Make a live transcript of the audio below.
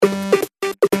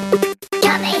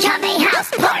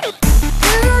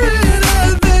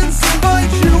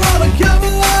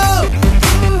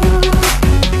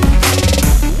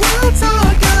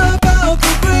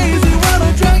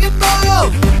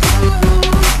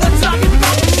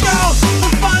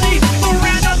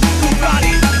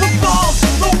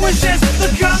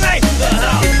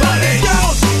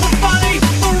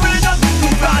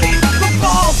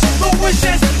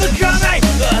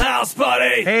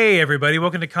everybody.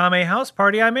 Welcome to Kame House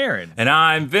Party. I'm Aaron. And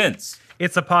I'm Vince.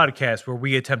 It's a podcast where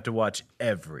we attempt to watch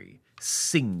every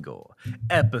single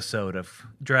episode of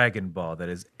Dragon Ball that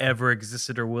has ever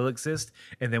existed or will exist,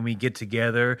 and then we get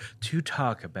together to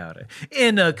talk about it.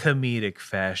 In a comedic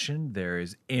fashion, there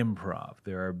is improv,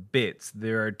 there are bits,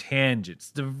 there are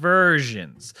tangents,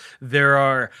 diversions, there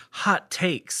are hot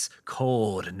takes,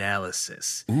 cold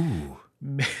analysis,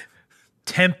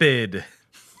 tepid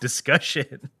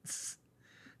discussions,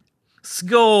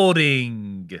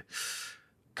 scolding,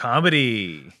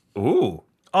 comedy. Ooh.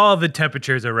 All the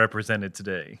temperatures are represented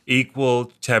today.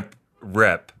 Equal temp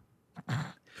rep.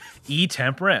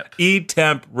 E-temp rep.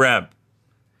 E-temp rep.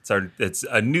 It's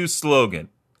a new slogan.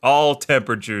 All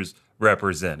temperatures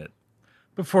represented.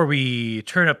 Before we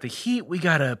turn up the heat, we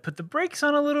gotta put the brakes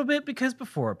on a little bit because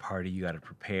before a party, you gotta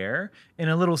prepare. In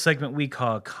a little segment we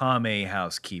call Kame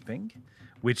Housekeeping,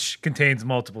 which contains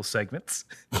multiple segments.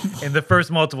 And the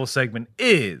first multiple segment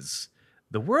is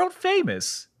the world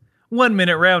famous 1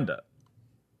 Minute Roundup.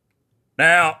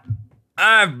 Now,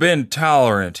 I've been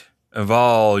tolerant of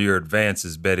all your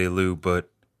advances, Betty Lou,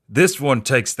 but this one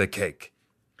takes the cake.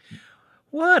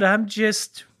 What? I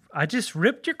just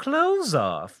ripped your clothes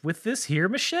off with this here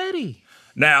machete.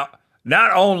 Now,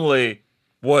 not only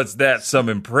was that some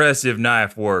impressive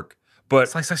knife work, but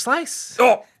Slice.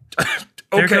 oh, okay.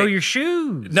 There go your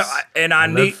shoes. No, I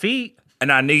need feet.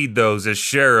 And I need those as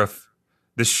sheriff.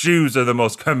 The shoes are the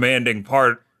most commanding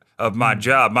part of my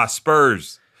job. My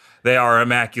spurs, they are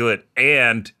immaculate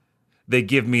and they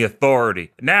give me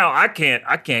authority. Now I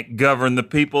can't govern the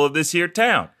people of this here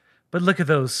town. But look at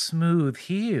those smooth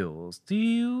heels. Do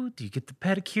you get the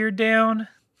pedicure down?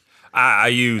 I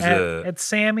use at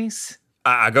Sammy's.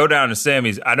 I go down to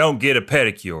Sammy's. I don't get a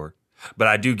pedicure, but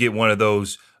I do get one of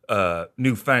those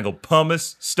newfangled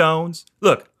pumice stones.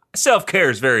 Look, self-care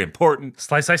is very important.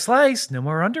 Slice. No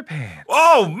more underpants.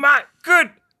 Oh my good.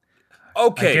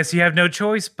 Okay. I guess you have no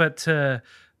choice but to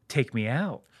take me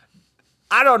out.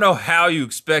 I don't know how you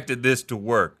expected this to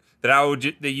work. That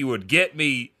you would get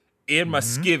me in my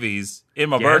skivvies, in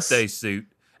my birthday suit,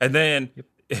 and then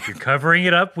you're covering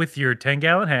it up with your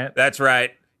 10-gallon hat. That's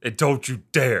right. And don't you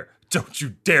dare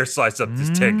slice up this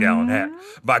 10-gallon hat.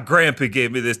 My grandpa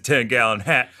gave me this 10-gallon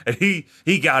hat, and he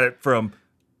got it from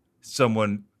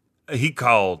someone he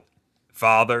called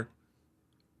father.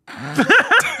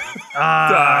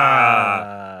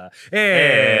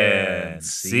 And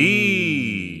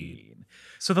scene.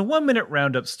 So the 1 Minute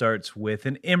Roundup starts with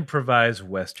an improvised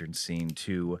Western scene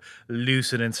to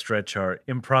loosen and stretch our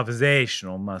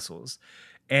improvisational muscles.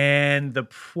 And the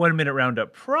 1 Minute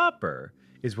Roundup proper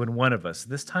is when one of us,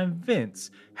 this time Vince,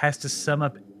 has to sum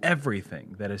up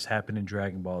everything that has happened in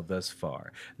Dragon Ball thus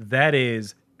far. That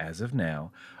is, as of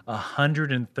now,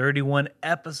 131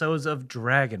 episodes of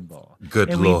Dragon Ball.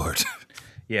 Good Lord.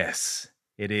 Yes,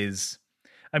 it is.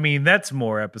 I mean, that's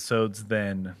more episodes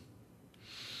than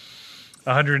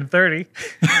 130.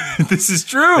 This is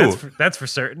true. That's for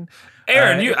certain.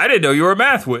 Aaron, I didn't know you were a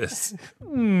math whiz.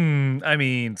 I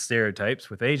mean, stereotypes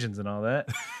with Asians and all that.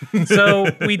 So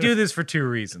we do this for two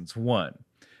reasons. One,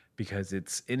 because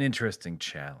it's an interesting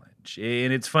challenge,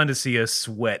 and it's fun to see us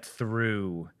sweat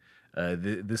through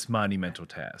this monumental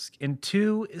task. And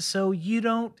two, so you,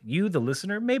 the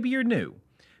listener, maybe you're new.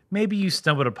 Maybe you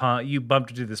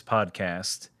bumped into this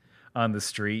podcast on the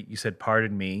street. You said,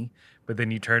 "Pardon me," but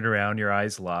then you turned around, your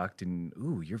eyes locked, and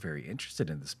you're very interested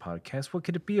in this podcast. What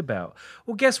could it be about?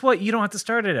 Well, guess what? You don't have to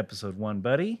start at episode 1,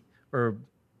 buddy, or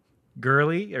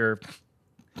girly, or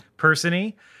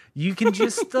persony. You can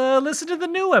just listen to the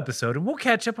new episode, and we'll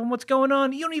catch up on what's going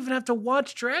on. You don't even have to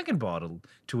watch Dragon Ball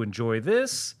to enjoy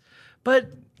this,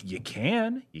 but you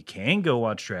can. You can go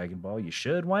watch Dragon Ball. You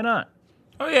should. Why not?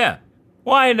 Oh, yeah.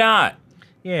 Why not?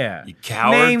 Yeah. You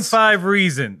cowards. Name 5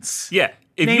 reasons. Yeah.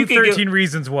 Name 13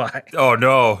 reasons why. Oh,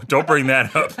 no. Don't bring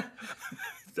that up.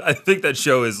 I think that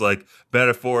show is like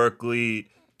metaphorically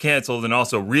canceled and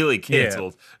also really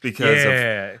canceled because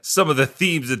of some of the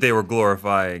themes that they were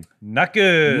glorifying. Not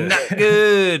good. Not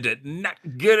good. Not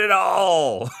good at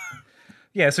all.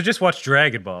 Yeah, so just watch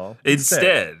Dragon Ball.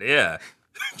 Instead, yeah.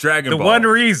 Dragon Ball. The one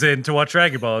reason to watch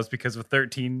Dragon Ball is because of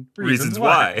 13 reasons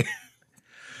why.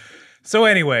 So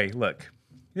anyway, look,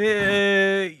 but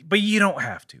you don't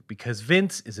have to, because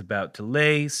Vince is about to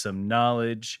lay some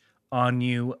knowledge on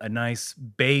you, a nice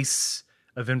base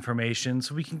of information,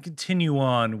 so we can continue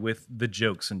on with the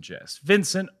jokes and jests.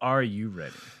 Vincent, are you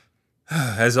ready?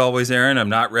 As always, Aaron, I'm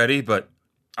not ready, but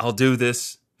I'll do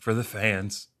this for the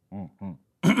fans.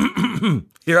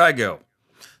 Here I go.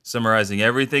 Summarizing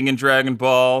everything in Dragon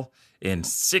Ball in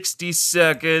 60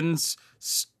 seconds,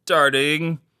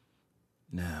 starting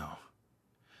now.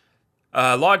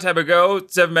 A long time ago,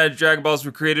 7 Magic Dragon Balls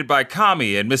were created by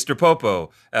Kami and Mr.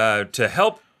 Popo to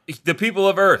help the people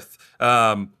of Earth.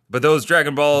 But those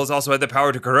Dragon Balls also had the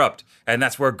power to corrupt, and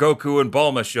that's where Goku and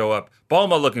Bulma show up.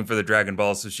 Bulma looking for the Dragon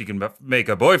Balls so she can make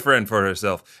a boyfriend for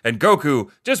herself, and Goku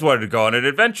just wanted to go on an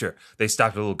adventure. They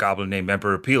stopped a little goblin named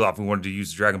Emperor Pilaf who wanted to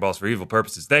use the Dragon Balls for evil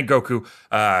purposes. Then Goku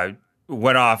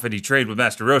went off and he trained with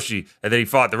Master Roshi, and then he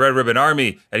fought the Red Ribbon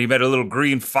Army, and he met a little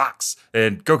green fox,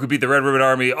 and Goku beat the Red Ribbon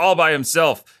Army all by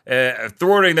himself,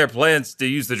 thwarting their plans to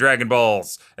use the Dragon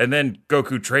Balls. And then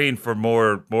Goku trained for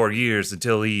more years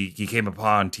until he came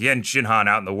upon Tien Shinhan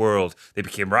out in the world. They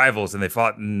became rivals, and they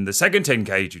fought in the second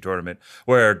Tenkaichi tournament,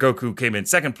 where Goku came in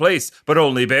second place, but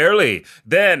only barely.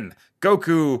 Then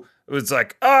Goku was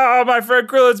like, "Oh, my friend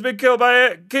Krillin's been killed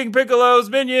by King Piccolo's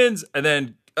minions," and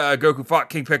then Goku fought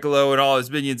King Piccolo and all his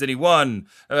minions, and he won.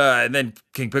 And then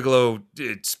King Piccolo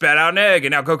spat out an egg,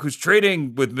 and now Goku's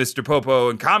trading with Mr. Popo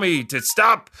and Kami to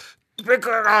stop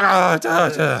Piccolo. Oh,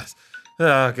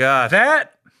 God.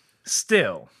 That,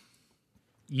 still,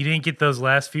 you didn't get those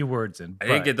last few words in. I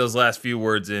didn't get those last few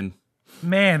words in.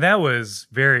 Man, that was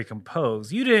very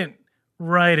composed. You didn't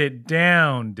write it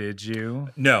down, did you?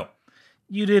 No.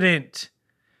 You didn't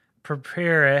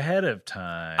prepare ahead of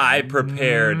time. I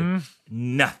prepared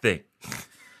nothing.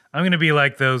 I'm going to be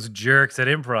like those jerks at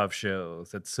improv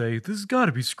shows that say, this has got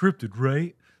to be scripted,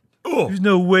 right? Oh, There's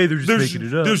no way they're just making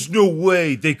it up. There's no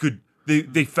way they could.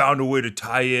 They found a way to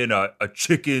tie in a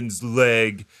chicken's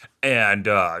leg and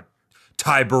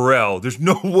Ty Burrell. There's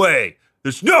no way.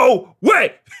 There's no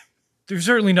way. They're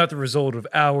certainly not the result of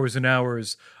hours and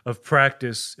hours of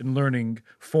practice and learning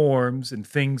forms and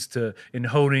things in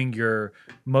honing your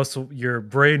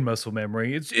brain muscle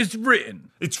memory. It's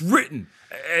written. It's written.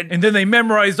 And then they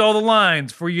memorized all the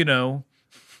lines for, to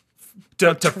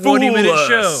 20-minute fool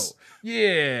show. us.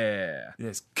 Yeah.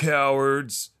 Yes,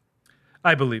 cowards.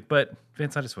 I believe, but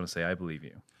Vince, I just want to say I believe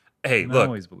you. Hey, And I look,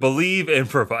 always believe. believe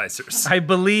improvisers. I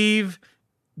believe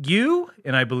you,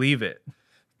 and I believe it.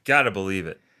 Gotta believe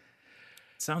it.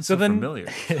 Sounds So so then- familiar.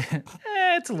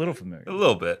 It's a little familiar. A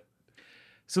little bit.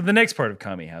 So the next part of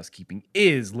Kami Housekeeping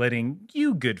is letting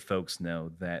you good folks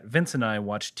know that Vince and I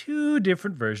watched 2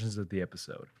 different versions of the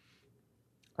episode.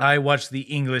 I watched the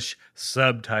English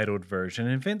subtitled version,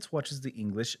 and Vince watches the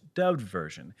English dubbed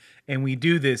version. And we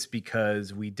do this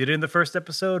because we did it in the first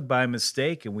episode by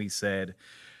mistake, and we said,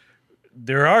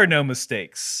 there are no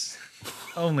mistakes,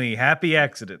 only happy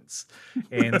accidents.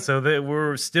 And so that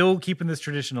we're still keeping this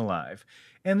tradition alive.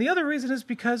 And the other reason is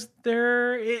because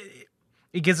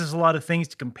it gives us a lot of things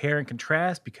to compare and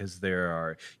contrast, because there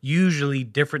are usually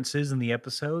differences in the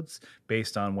episodes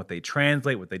based on what they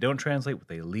translate, what they don't translate, what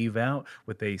they leave out,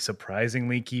 what they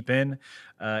surprisingly keep in.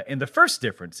 And the first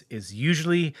difference is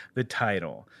usually the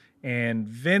title. And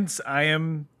Vince,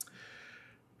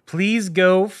 please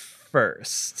go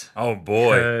first. Oh,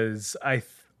 boy. Because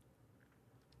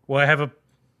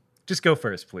just go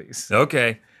first, please.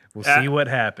 Okay. We'll see what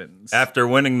happens. After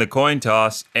winning the coin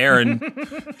toss, Aaron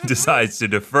decides to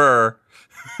defer.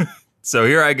 So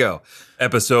here I go.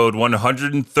 Episode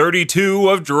 132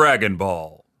 of Dragon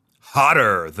Ball.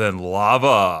 Hotter than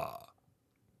lava.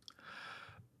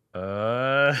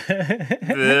 I'm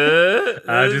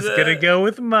just going to go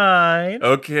with mine.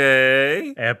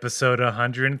 Okay. Episode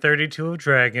 132 of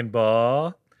Dragon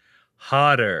Ball.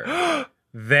 Hotter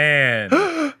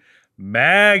than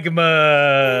magma.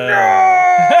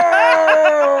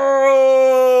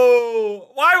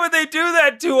 Why would they do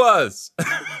that to us?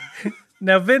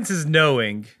 Now, Vince is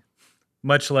knowing,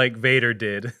 much like Vader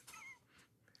did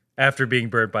after being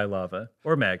burned by lava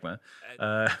or magma.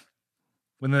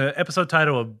 When the episode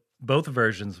title of both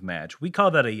versions match, we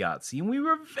call that a Yahtzee, and we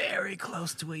were very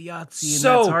close to a Yahtzee, and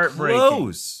that's heartbreaking.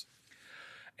 Close.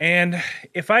 And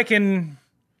if I can,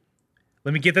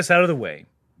 let me get this out of the way,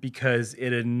 because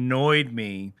it annoyed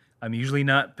me. I'm usually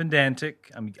not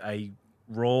pedantic. I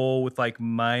roll with like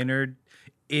minor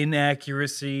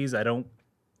inaccuracies. I don't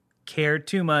care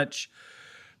too much.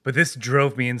 But this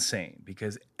drove me insane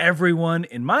because everyone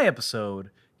in my episode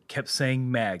kept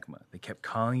saying magma. They kept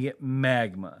calling it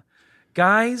magma.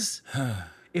 Guys,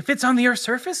 if it's on the Earth's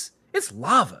surface, it's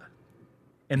lava.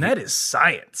 And that is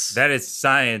science. That is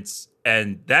science,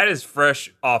 and that is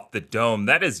fresh off the dome.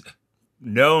 That is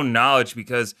known knowledge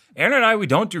because Aaron and I, we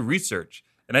don't do research.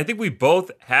 And I think we both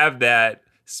have that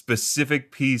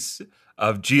specific piece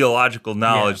of geological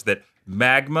knowledge that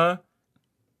magma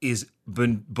is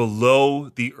below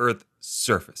the Earth's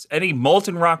surface. Any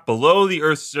molten rock below the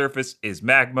Earth's surface is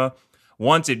magma.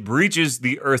 Once it breaches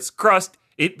the Earth's crust,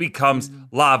 it becomes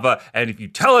lava. And if you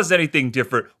tell us anything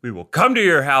different, we will come to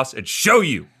your house and show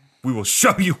you. We will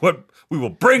show you what We will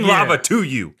bring Yeah. lava to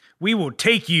you. We will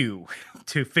take you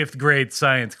to 5th grade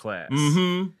science class.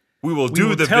 We will do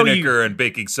will the tell you- vinegar and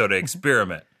baking soda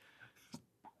experiment.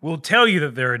 We'll tell you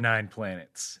that there are 9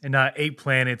 planets and not 8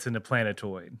 planets in a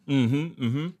planetoid.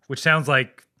 Which sounds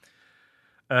like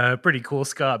a pretty cool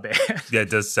ska band. Yeah, it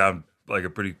does sound like a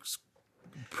pretty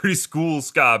school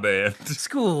ska band.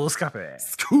 School ska band.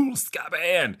 Cool ska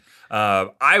band.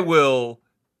 I will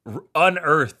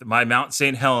unearth my Mount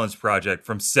St. Helens project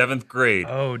from 7th grade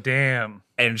Oh, damn.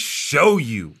 and show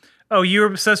you. Oh, you were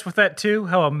obsessed with that too?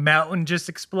 How a mountain just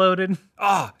exploded?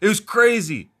 It was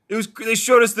crazy. They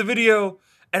showed us the video,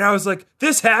 and I was like,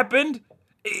 "This happened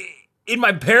in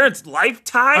my parents'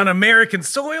 lifetime On American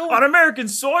soil? on American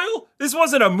soil. This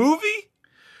wasn't a movie."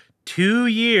 2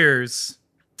 years.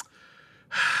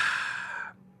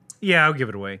 Yeah, I'll give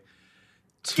it away.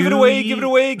 Give it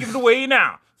away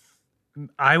now.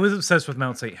 I was obsessed with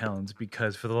Mount St. Helens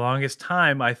because for the longest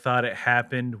time I thought it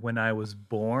happened when I was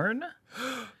born.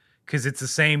 Because it's the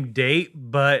same date,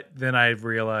 but then I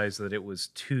realized that it was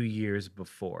 2 years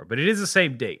before. But it is the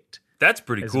same date That's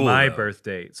pretty as cool. my though. birth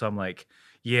date. So I'm like,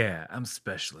 yeah, I'm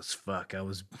special as fuck.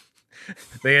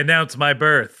 They announced my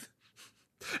birth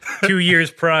 2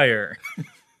 years prior.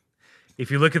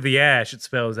 If you look at the ash, it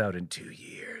spells out in 2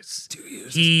 years. 2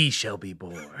 years. He shall be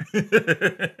born.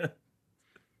 If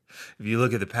you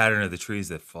look at the pattern of the trees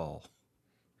that fall,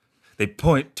 they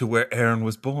point to where Aaron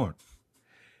was born.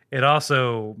 It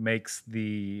also makes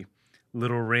the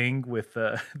little ring with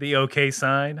the OK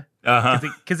sign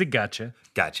because it gotcha.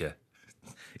 Gotcha.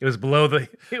 It was below the.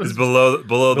 It It's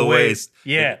below the waist.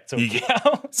 Yeah, so You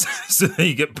get- so then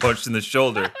you get punched in the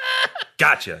shoulder.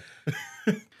 Gotcha.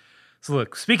 So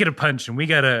look, speaking of punching,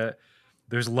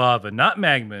 there's lava, not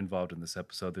magma involved in this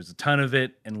episode. There's a ton of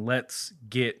it, and let's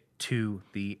get to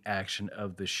the action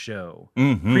of the show.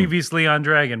 Previously on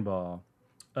Dragon Ball,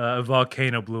 a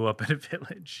volcano blew up in a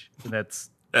village, and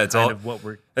that's That's kind all. of what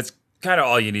we're. That's kind of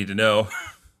all you need to know.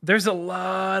 There's a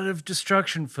lot of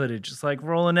destruction footage. It's like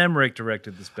Roland Emmerich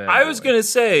directed this bad I was boy. gonna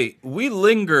say we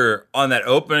linger on that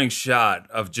opening shot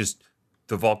of just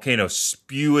the volcano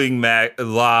spewing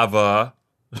lava,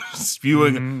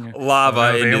 spewing lava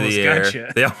Wow, they into almost the got air.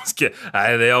 ya.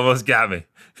 They almost got me.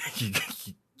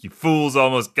 You fools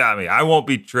almost got me. I won't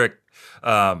be tricked.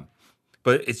 But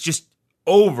it's just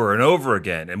over and over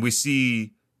again, and we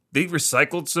see they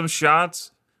recycled some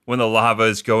shots when the lava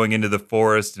is going into the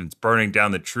forest and it's burning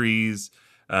down the trees.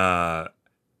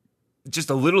 Just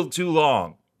a little too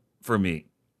long for me.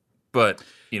 But,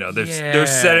 they're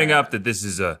setting up that this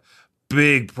is a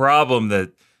big problem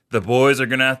that the boys are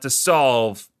going to have to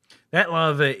solve. That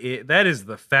lava, that is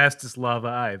the fastest lava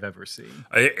I've ever seen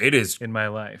It is in my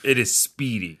life. it is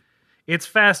speedy. It's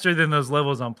faster than those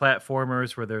levels on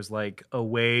platformers where there's like a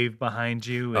wave behind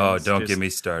you. And Oh, it's don't just, get me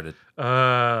started.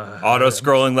 Uh,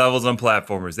 Auto-scrolling levels on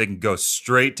platformers, they can go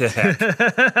straight to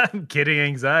heck. I'm getting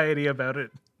anxiety about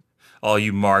it. All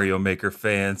you Mario Maker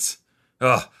fans.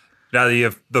 Oh, now that you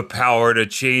have the power to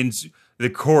change the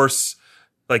course,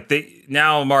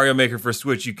 now Mario Maker for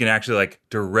Switch, you can actually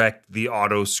direct the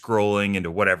auto scrolling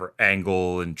into whatever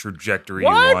angle and trajectory you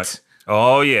What? want.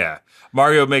 Oh yeah,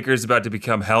 Mario Maker is about to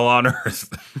become hell on earth.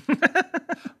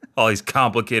 All these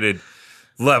complicated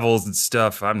levels and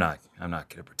stuff. I'm not going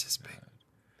to participate.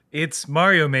 It's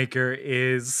Mario Maker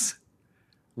is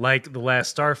like the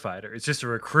last Starfighter. It's just a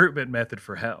recruitment method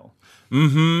for hell.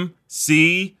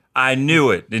 See, I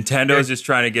knew it. Nintendo's just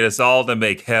trying to get us all to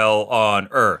make hell on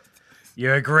earth.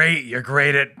 You're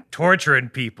great at torturing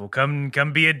people. Come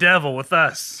be a devil with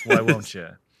us. Why won't you?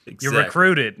 Exactly. You're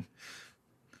recruited.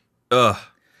 Ugh.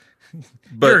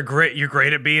 You're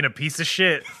great at being a piece of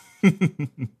shit.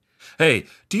 Hey,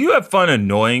 do you have fun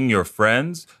annoying your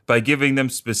friends by giving them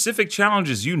specific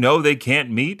challenges you know they can't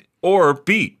meet or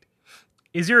beat?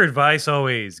 Is your advice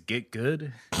always get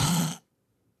good?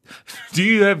 Do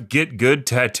you have Get Good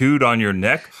tattooed on your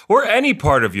neck or any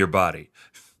part of your body?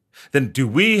 Then do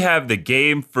we have the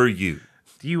game for you?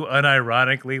 Do you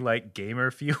unironically like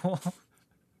gamer fuel?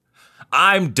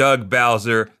 I'm Doug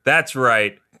Bowser. That's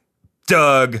right.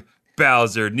 Doug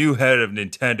Bowser, new head of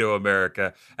Nintendo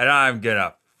America, and I'm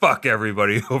gonna fuck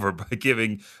everybody over by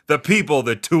giving the people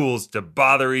the tools to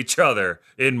bother each other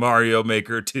in Mario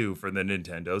Maker 2 for the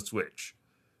Nintendo Switch.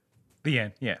 The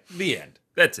end, yeah. The end.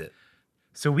 That's it.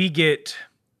 So we get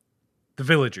the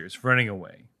villagers running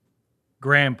away.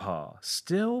 Grandpa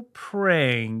still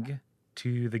praying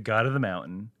to the god of the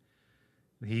mountain.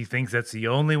 He thinks that's the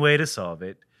only way to solve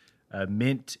it.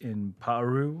 Mint and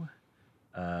Paru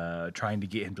trying to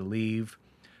get him to leave.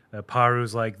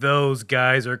 Paru's like, those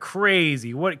guys are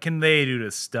crazy. What can they do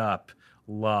to stop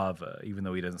lava? Even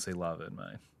though he doesn't say lava in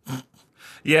mine.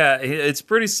 Yeah, it's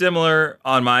pretty similar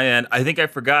on my end. I think I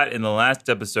forgot in the last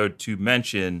episode to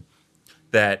mention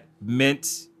that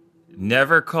Mint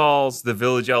never calls the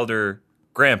village elder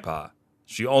grandpa.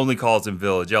 She only calls him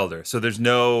village elder. So there's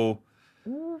no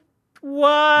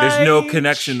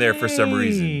connection there for some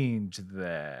reason. Change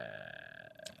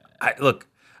that. Look,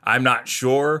 I'm not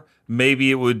sure.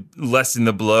 Maybe it would lessen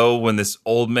the blow when this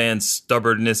old man's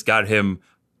stubbornness got him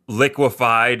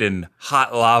liquefied in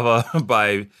hot lava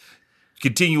by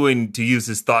continuing to use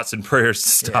his thoughts and prayers to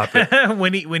stop it.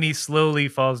 when he slowly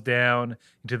falls down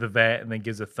into the vat and then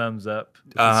gives a thumbs up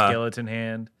to the skeleton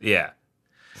hand. Yeah.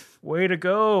 Way to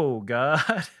go, God.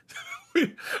 Way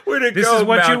to This go, is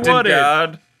what you Mountain wanted.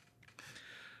 God.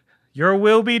 Your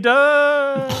will be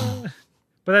done.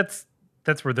 But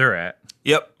that's where they're at.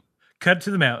 Yep. Cut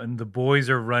to the mountain. The boys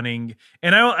are running.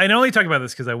 And I only talk about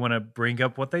this because I want to bring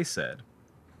up what they said.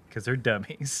 Because they're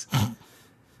dummies.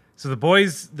 So the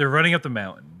boys, they're running up the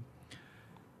mountain.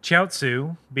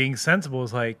 Chiaotzu, being sensible,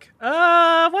 is like,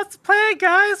 what's the plan,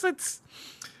 guys?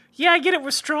 I get it,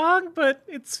 we're strong, but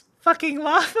it's fucking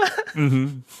lava.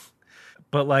 Mm-hmm.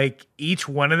 But like each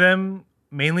one of them,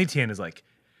 mainly Tien, is like,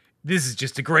 this is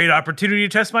just a great opportunity to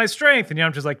test my strength. And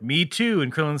Yamcha's like, me too.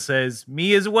 And Krillin says,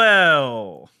 me as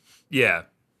well. Yeah.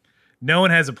 No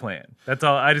one has a plan. That's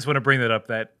all. I just want to bring that up,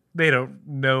 that they don't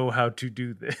know how to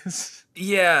do this.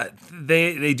 Yeah,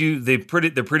 they do. They're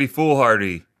pretty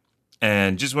foolhardy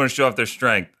and just want to show off their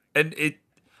strength. And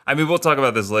we'll talk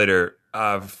about this later.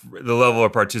 The level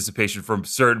of participation from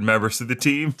certain members of the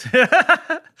team.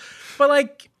 But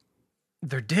like,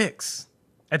 they're dicks.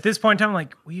 At this point in time, I'm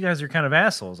like, well, you guys are kind of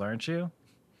assholes, aren't you?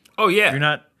 Oh, yeah. You're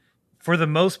not, for the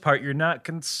most part, you're not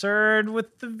concerned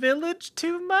with the village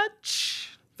too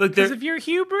much because of your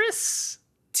hubris.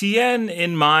 Tien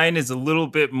in mine is a little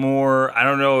bit more, I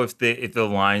don't know if the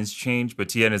lines change, but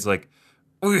Tien is like,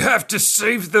 we have to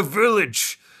save the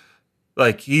village.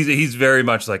 Like, he's very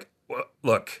much like,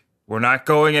 look, we're not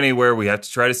going anywhere. We have to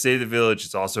try to save the village.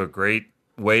 It's also a great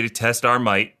way to test our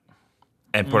might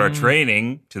and put our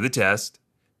training to the test.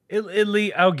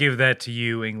 I'll give that to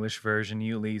you, English version.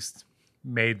 You at least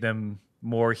made them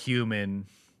more human.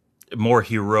 More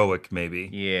heroic, maybe.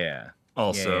 Yeah.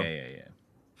 Also. Yeah.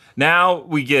 Now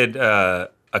we get a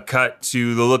cut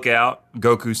to the lookout.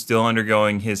 Goku's still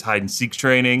undergoing his hide-and-seek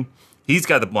training. He's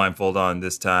got the blindfold on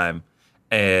this time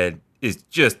and is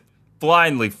just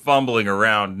blindly fumbling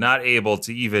around, not able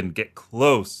to even get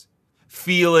close,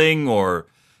 feeling or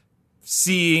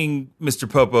seeing Mr.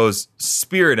 Popo's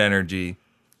spirit energy.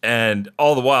 And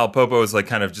all the while, Popo is like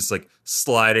kind of just like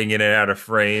sliding in and out of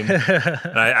frame.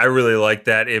 And I really like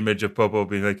that image of Popo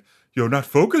being like, yo, not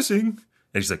focusing. And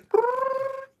he's like,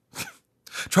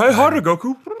 try harder,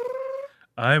 Goku.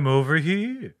 I'm over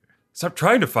here. Stop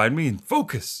trying to find me and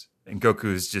focus. And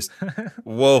Goku is just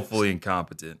woefully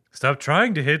incompetent. Stop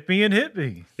trying to hit me and hit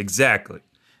me. Exactly.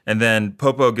 And then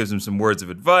Popo gives him some words of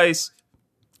advice.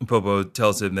 And Popo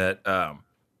tells him that,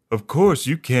 of course,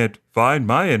 you can't find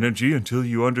my energy until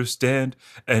you understand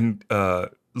and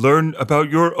learn about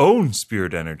your own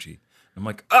spirit energy. I'm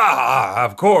like,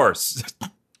 of course.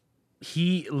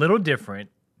 Little different.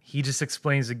 He just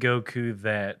explains to Goku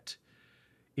that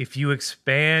if you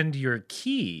expand your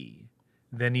ki,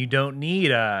 then you don't need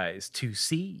eyes to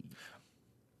see.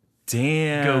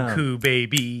 Damn. Goku,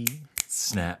 baby.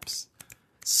 Snaps.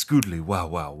 Scoodly,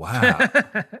 wow.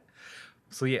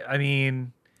 So, yeah, I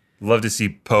mean, Love to see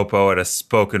Popo at a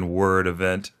spoken word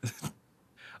event.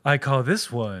 I call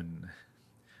this one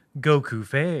Goku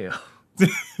Fail.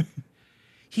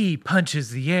 He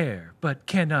punches the air, but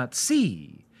cannot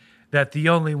see that the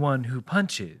only one who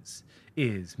punches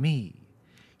is me.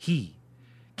 He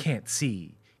can't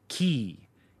see ki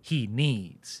he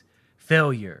needs.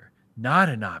 Failure, not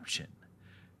an option.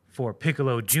 For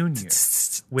Piccolo Jr.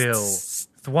 will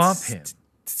thwomp him.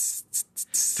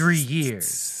 3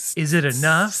 years. Is it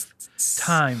enough?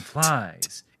 Time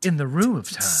flies in the room of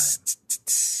time.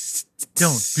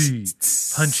 Don't be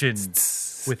punching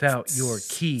without your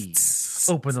key.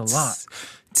 Open the lock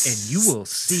and you will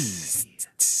see.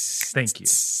 Thank you.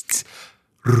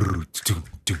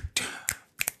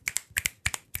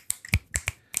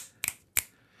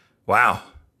 Wow.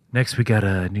 Next, we got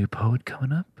a new poet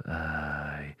coming up.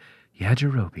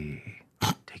 Yajirobe.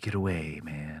 Take it away,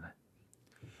 man.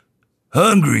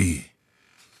 Hungry.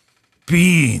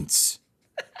 Beans.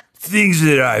 Things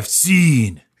that I've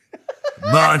seen.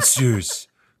 Monsters.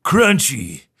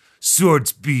 Crunchy.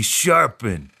 Swords be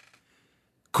sharpened.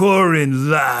 Corin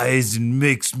lies and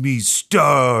makes me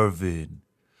starving.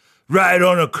 Ride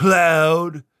on a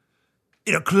cloud.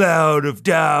 In a cloud of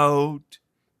doubt.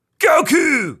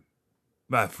 Goku!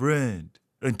 My friend.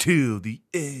 until the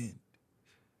end.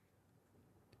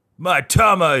 My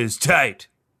tama is tight.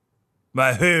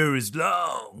 My hair is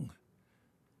long.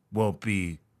 Won't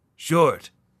be short.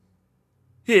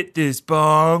 Hit this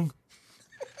bong.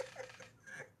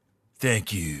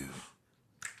 Thank you.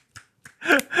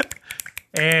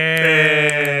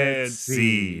 And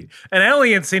scene. And I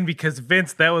only had scene because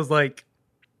Vince, that was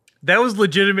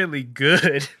legitimately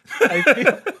good.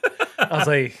 I was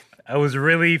like, I was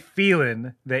really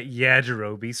feeling that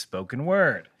Yajirobe spoken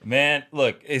word. Man,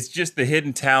 look, it's just the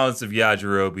hidden talents of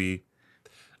Yajirobe.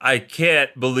 I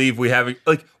can't believe we haven't,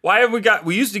 like, why have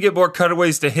we used to get more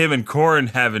cutaways to him and Korin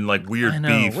having, like, weird I know.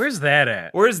 beef. Where's that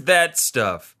at? Where's that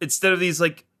stuff? Instead of these,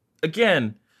 like,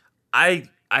 again, I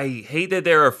hate that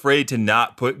they're afraid to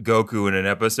not put Goku in an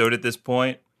episode at this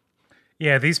point.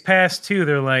 Yeah, these past two,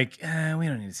 they're like, we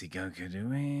don't need to see Goku, do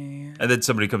we? And then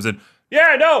somebody comes in,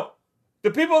 yeah, no, the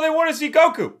people, they want to see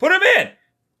Goku, put him in.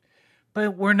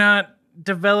 But we're not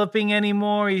developing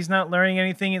anymore. He's not learning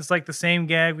anything. It's like the same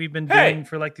gag we've been doing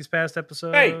for like these past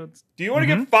episodes. Hey, do you want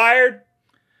to get fired?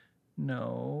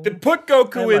 No. Then put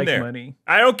Goku in there. Money.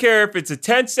 I don't care if it's a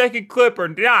 10-second clip or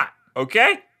not,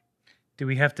 okay? Do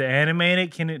we have to animate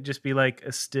it? Can it just be like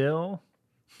a still?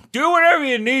 Do whatever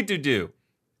you need to do.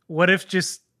 What if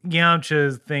just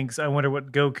Yamcha thinks, I wonder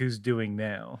what Goku's doing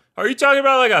now? Are you talking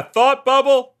about like a thought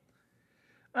bubble?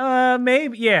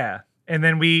 Maybe, yeah. And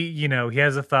then he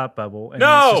has a thought bubble. And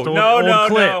No, it's just old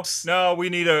clips. No, we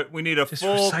need a Just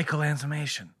full recycle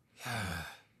animation.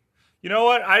 You know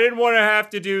what? I didn't want to have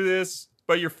to do this,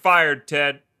 but you're fired,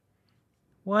 Ted.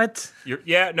 What?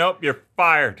 You're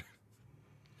fired.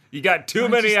 You got too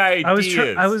many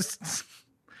ideas.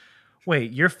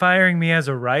 Wait, you're firing me as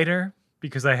a writer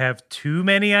because I have too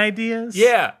many ideas?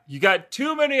 Yeah, you got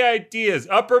too many ideas.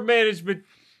 Upper management,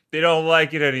 they don't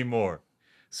like it anymore.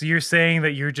 So you're saying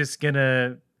that you're just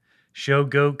gonna show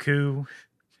Goku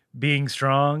being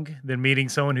strong, then meeting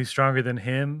someone who's stronger than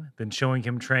him, then showing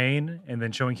him train, and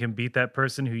then showing him beat that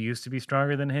person who used to be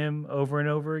stronger than him over and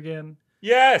over again?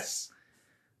 Yes.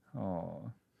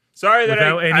 Oh. Sorry that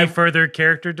Without any further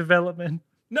character development?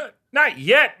 No, not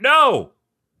yet. No.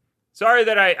 Sorry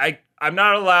that I'm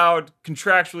not allowed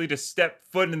contractually to step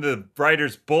foot in the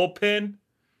writer's bullpen.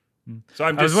 So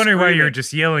I was wondering why you were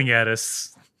just yelling at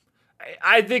us.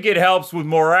 I think it helps with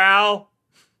morale.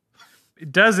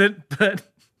 It doesn't, but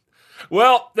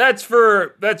well, that's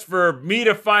for me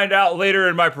to find out later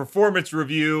in my performance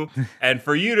review and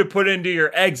for you to put into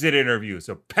your exit interview.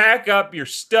 So pack up your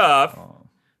stuff. Oh,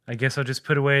 I guess I'll just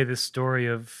put away this story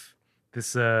of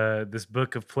this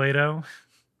book of Plato.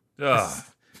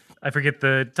 I forget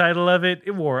the title of it.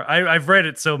 I've read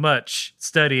it so much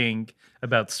studying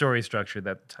about story structure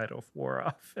that the title wore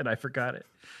off, and I forgot it.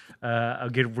 I'll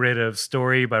get rid of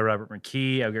Story by Robert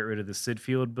McKee. I'll get rid of the Sid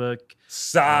Field book.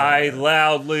 Sigh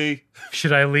loudly.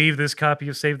 Should I leave this copy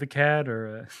of Save the Cat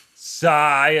or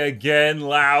sigh again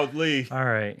loudly? All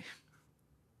right.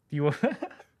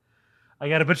 I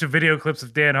got a bunch of video clips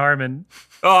of Dan Harmon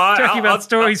talking about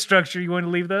story structure. You want to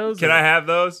leave those? Can I have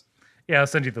those? Yeah, I'll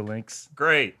send you the links.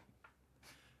 Great.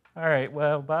 All right.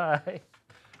 Well, bye.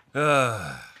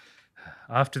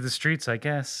 Off to the streets, I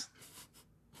guess.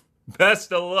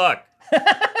 Best of luck.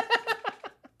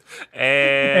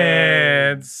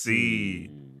 and see.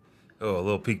 Oh, a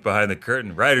little peek behind the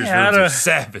curtain. Writers' rooms are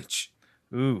savage.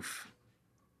 Oof.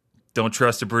 Don't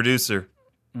trust a producer.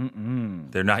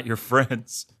 They're not your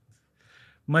friends.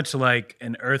 Much like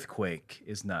an earthquake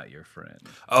is not your friend.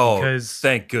 Oh, because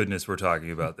thank goodness we're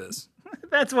talking about this.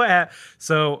 That's what happened.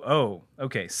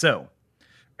 Okay. So,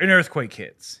 an earthquake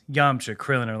hits. Yamcha,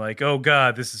 Krillin are like, oh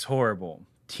god, this is horrible.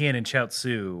 Tien and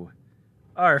Chaozu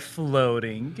are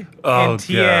floating. Oh, and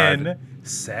Tien, God.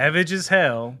 savage as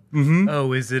hell. Mm-hmm.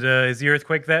 Oh, is the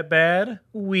earthquake that bad?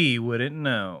 We wouldn't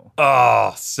know.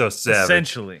 Oh, so savage.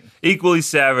 Essentially. Equally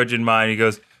savage in mine. He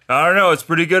goes, I don't know, it's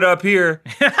pretty good up here.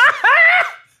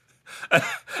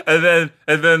 and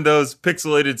then those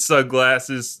pixelated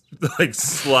sunglasses like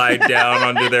slide down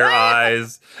onto their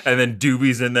eyes, and then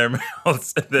doobies in their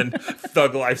mouths, and then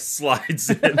Thug Life slides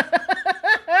in.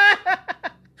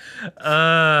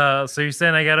 So you're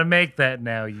saying I gotta make that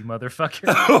now, you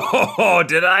motherfucker? Oh,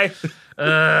 did I?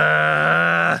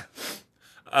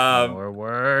 More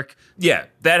work. Yeah,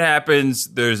 that happens.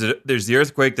 There's the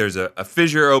earthquake. There's a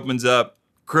fissure opens up.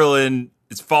 Krillin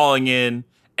is falling in,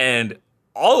 and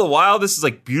all the while, this is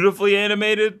like beautifully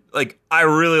animated. Like I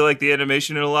really like the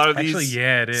animation in a lot of these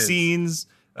it is. scenes.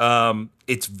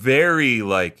 It's very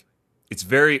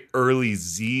early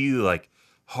Z, like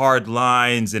hard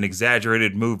lines and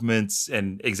exaggerated movements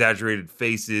and exaggerated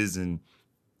faces, and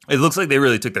It looks like they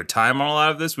really took their time on a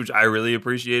lot of this, which I really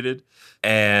appreciated.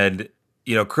 And,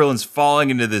 Krillin's falling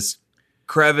into this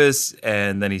crevice,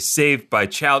 and then he's saved by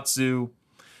Chaozu.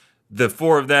 The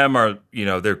four of them are,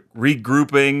 they're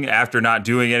regrouping after not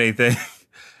doing anything.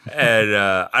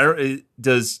 And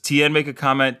does Tien make a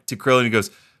comment to Krillin? He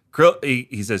goes,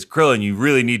 he says, Krillin, you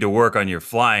really need to work on your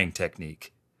flying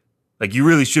technique. Like, you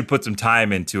really should put some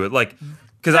time into it. Like,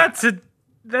 because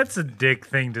that's a dick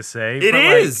thing to say. It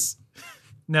is.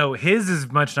 No, his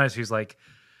is much nicer. He's like,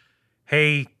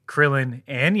 hey, Krillin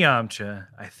and Yamcha,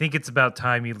 I think it's about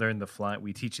time you learn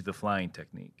we teach you the flying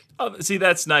technique. Oh, see,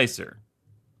 that's nicer.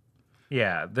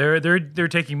 Yeah, they're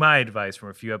taking my advice from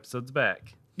a few episodes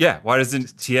back. Yeah, why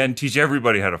doesn't Tien teach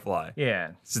everybody how to fly?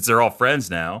 Yeah. Since they're all friends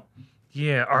now.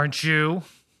 Yeah, aren't you?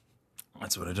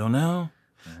 That's what I don't know.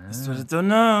 That's what I don't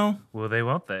know. Will they,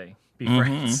 won't they? Be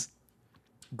friends.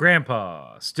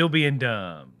 Grandpa, still being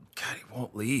dumb. God, he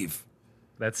won't leave.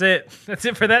 That's it. That's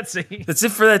it for that scene. That's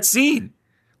it for that scene.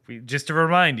 Just to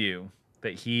remind you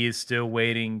that he is still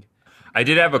waiting. I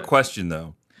did have a question,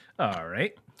 though. All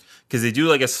right. Because they do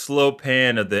like a slow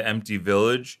pan of the empty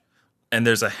village, and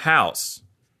there's a house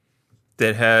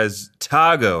that has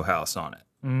Tago House on it.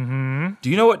 Mm-hmm. Do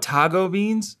you know what Tago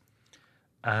means?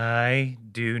 I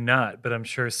do not, but I'm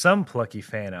sure some plucky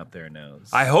fan out there knows.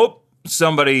 I hope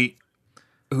somebody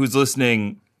who's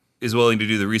listening is willing to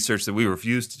do the research that we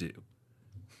refuse to do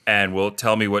and will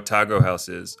tell me what Tago House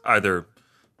is, either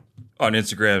on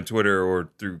Instagram, Twitter, or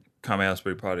through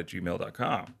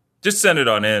kamehousepartypod@gmail.com. Just send it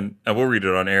on in, and we'll read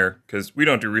it on air, because we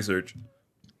don't do research.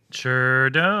 Sure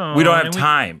don't. We don't have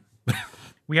time.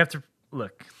 We have to,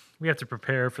 we have to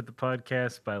prepare for the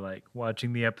podcast by,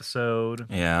 watching the episode.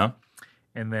 Yeah.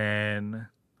 And then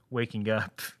waking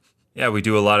up. Yeah, we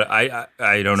do a lot of,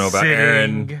 I don't know about sitting.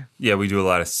 Aaron. Yeah, we do a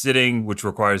lot of sitting, which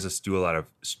requires us to do a lot of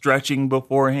stretching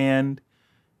beforehand.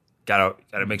 Gotta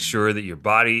make sure that your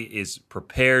body is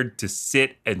prepared to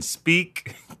sit and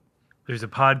speak. There's a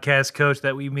podcast coach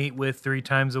that we meet with 3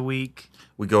 times a week.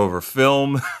 We go over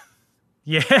film.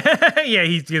 Yeah, yeah,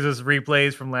 he gives us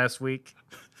replays from last week.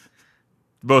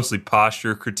 Mostly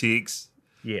posture critiques.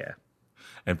 Yeah.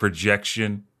 And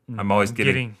projection. I'm always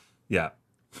getting yeah.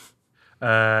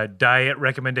 Diet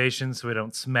recommendations so I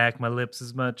don't smack my lips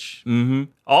as much. Mm-hmm.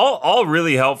 All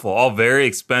really helpful. All very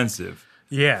expensive.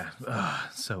 Yeah.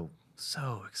 So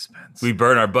expensive. We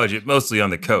burn our budget mostly on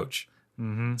the coach.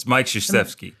 Mm-hmm. It's Mike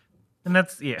Krzyzewski. And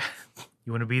that's, yeah.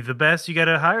 You want to be the best, you got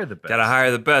to hire the best. Got to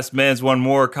hire the best. Man's won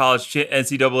more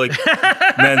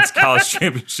NCAA men's college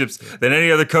championships than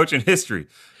any other coach in history.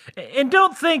 And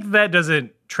don't think that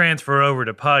doesn't transfer over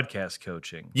to podcast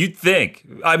coaching. You'd think.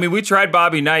 I mean, we tried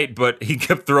Bobby Knight, but he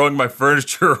kept throwing my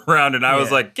furniture around, and I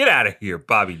was like, get out of here,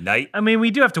 Bobby Knight. I mean,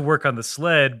 we do have to work on the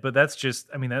sled, but that's just,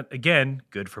 that, again,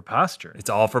 good for posture.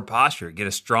 It's all for posture. Get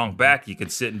a strong back. You can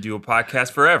sit and do a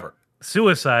podcast forever.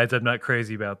 Suicides, I'm not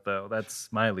crazy about, though. That's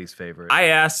my least favorite. I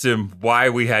asked him why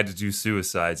we had to do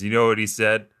suicides. You know what he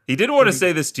said? He didn't want to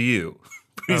say this to you,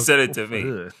 but he said it to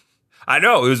me. Ugh. I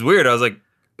know. It was weird. I was like,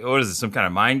 what is this, some kind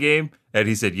of mind game? And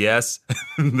he said yes.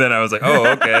 Then I was like, oh,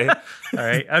 okay. All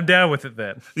right. I'm down with it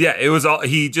then. Yeah, it was all,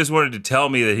 he just wanted to tell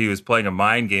me that he was playing a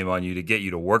mind game on you to get you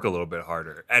to work a little bit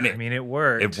harder. And it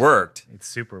worked. It worked. It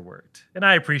super worked. And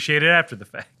I appreciate it after the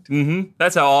fact. Mm-hmm.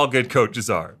 That's how all good coaches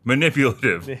are.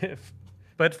 Manipulative.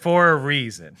 But for a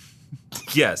reason.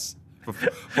 Yes.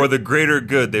 For the greater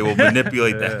good, they will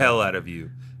manipulate the hell out of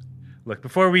you. Look,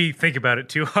 before we think about it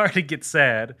too hard and get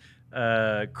sad,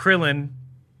 Krillin,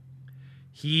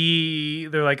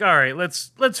 they're like, all right,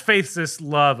 let's face this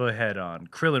lava head on.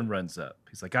 Krillin runs up.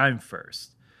 He's like, I'm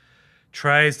first.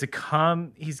 Tries to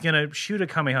he's going to shoot a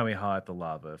Kamehameha at the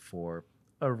lava for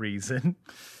a reason.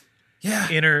 Yeah.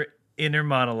 Inner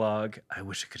monologue. I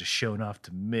wish I could have shown off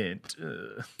to Mint.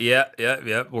 Yeah.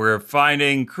 We're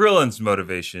finding Krillin's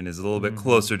motivation is a little bit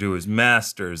closer to his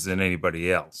master's than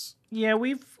anybody else. Yeah,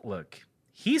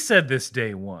 he said this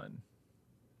day one.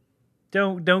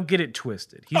 Don't get it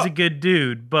twisted. He's a good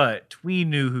dude, but we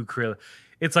knew who Krillin.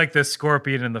 It's like the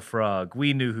scorpion and the frog.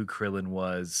 We knew who Krillin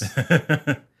was.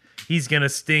 He's gonna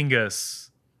sting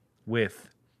us with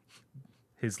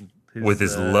his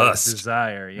lust,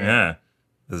 desire. Yeah,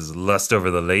 his lust over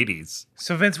the ladies.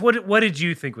 So Vince, what did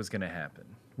you think was gonna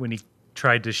happen when he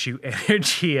tried to shoot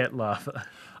energy at lava?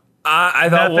 I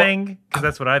thought nothing, because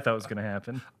that's what I thought was gonna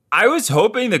happen. I was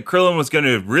hoping that Krillin was going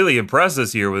to really impress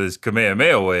us here with his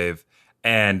Kamehameha wave.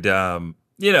 And,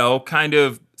 kind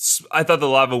of, I thought the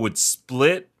lava would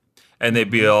split and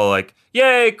they'd be all like,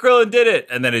 yay, Krillin did it.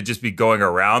 And then it'd just be going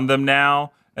around them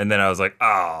now. And then I was like,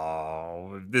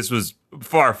 oh, this was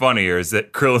far funnier, is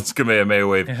that Krillin's Kamehameha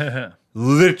wave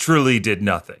literally did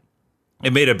nothing.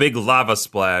 It made a big lava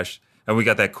splash, and we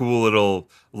got that cool little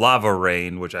lava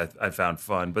rain, which I found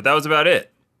fun. But that was about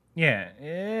it. Yeah,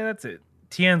 that's it.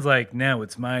 Tien's like, now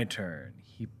it's my turn.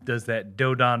 He does that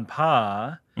Dodon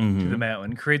Pa to the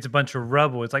mountain, creates a bunch of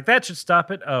rubble. It's like, that should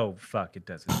stop it. Oh, fuck, it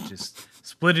doesn't. It just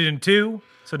split it in two.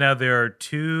 So now there are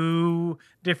two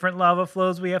different lava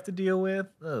flows we have to deal with.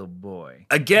 Oh, boy.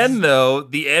 Again, though,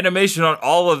 the animation on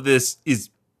all of this is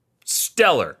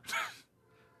stellar.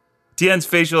 Tien's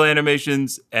facial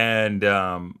animations and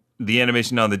the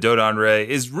animation on the Dodon Ray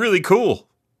is really cool.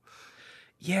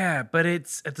 Yeah, but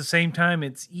it's at the same time,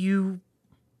 it's you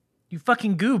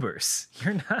fucking goobers.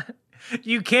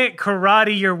 You can't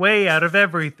karate your way out of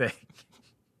everything.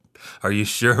 Are you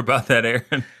sure about that,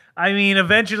 Aaron? I mean,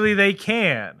 eventually they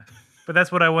can, but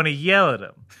that's what I want to yell at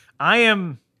them. I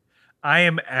am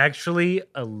actually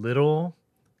a little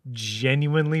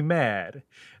genuinely mad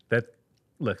that,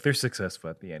 look, they're successful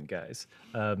at the end, guys.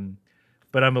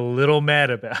 But I'm a little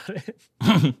mad about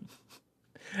it.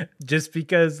 Just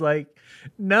because, like,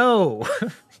 no,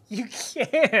 you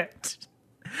can't.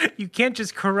 You can't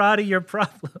just karate your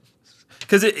problems.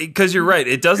 Because you're right.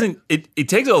 It doesn't. It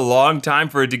takes a long time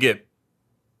for it to get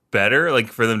better, like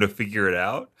for them to figure it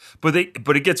out. But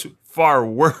it gets far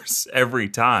worse every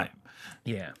time.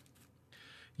 Yeah.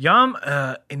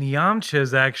 And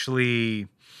Yamcha's actually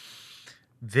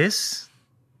this.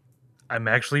 I'm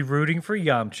actually rooting for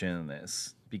Yamcha in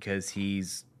this because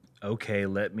he's okay.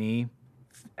 Let me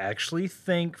actually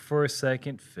think for a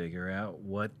second, figure out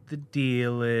what the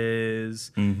deal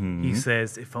is. Mm-hmm. He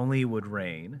says, if only it would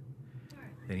rain.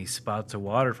 Then he spots a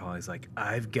waterfall. He's like,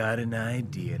 I've got an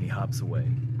idea. And he hops away.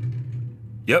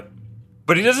 Yep.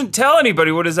 But he doesn't tell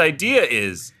anybody what his idea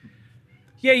is.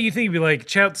 Yeah, you think he'd be like,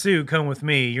 Chaozu, come with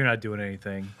me. You're not doing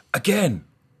anything. Again,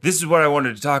 this is what I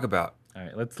wanted to talk about. All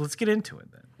right, let's get into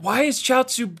it then. Why has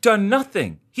Chaozu done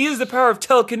nothing? He has the power of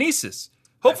telekinesis.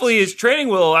 Hopefully his training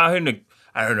will allow him to,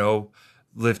 I don't know,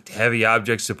 lift heavy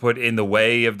objects to put in the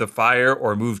way of the fire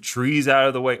or move trees out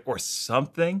of the way or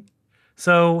something.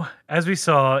 So, as we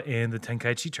saw in the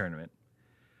Tenkaichi tournament,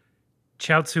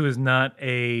 Chaozu is not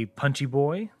a punchy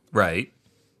boy. Right.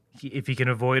 If he can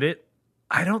avoid it,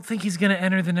 I don't think he's going to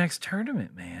enter the next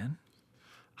tournament, man.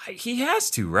 He has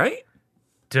to, right?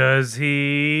 Does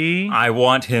he? I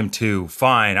want him to.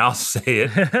 Fine, I'll say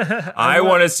it. I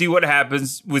want to see what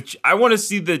happens. I want to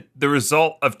see the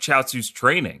result of Chaozu's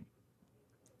training.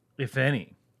 If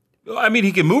any. I mean,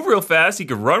 he can move real fast. He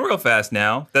can run real fast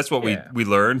now. That's what we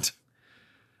learned.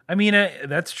 I mean,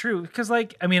 that's true. Because,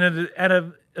 like, I mean,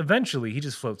 eventually he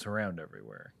just floats around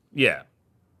everywhere. Yeah.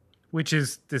 Which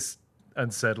is this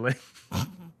unsettling.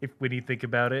 When you think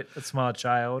about it, a small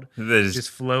child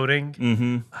just floating.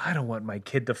 Mm-hmm. I don't want my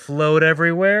kid to float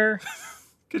everywhere.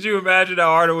 Could you imagine how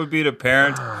hard it would be to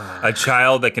parent a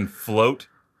child that can float?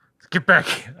 Get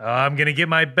back. Oh, I'm going to get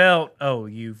my belt. Oh,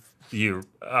 you're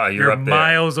up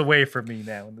miles away from me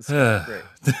now. In this great.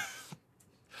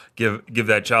 Give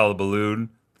that child a balloon.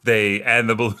 The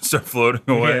balloon start floating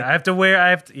away.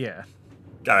 Yeah,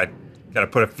 Gotta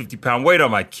put a 50-pound weight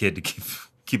on my kid to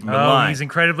keep him in line. He's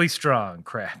incredibly strong.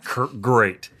 Crap.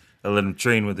 Great. I let him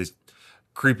train with his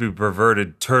creepy,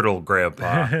 perverted turtle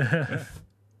grandpa.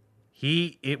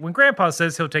 When Grandpa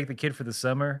says he'll take the kid for the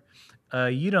summer,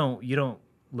 you don't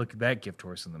look that gift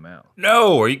horse in the mouth.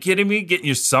 No, are you kidding me? Getting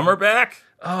your summer back?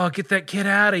 Oh, get that kid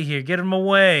out of here. Get him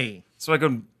away. So I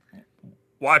can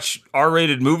watch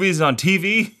R-rated movies on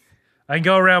TV? I can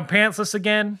go around pantsless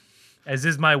again, as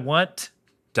is my want.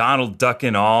 Donald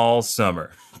ducking all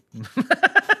summer.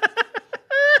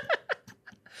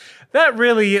 That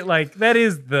really, that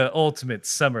is the ultimate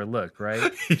summer look,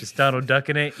 right? Just Donald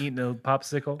ducking it, eating a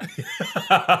popsicle.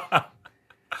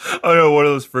 Oh no, one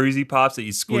of those freezy pops that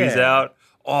you squeeze out.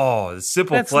 Oh, the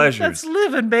simple pleasures. That's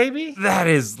living, baby. That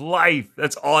is life.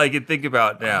 That's all I can think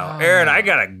about now. Aaron, I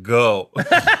gotta go.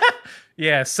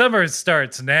 Yeah, summer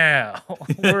starts now.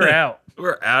 We're out.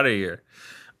 We're out of here.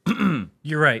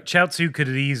 You're right. Chaozu could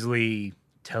easily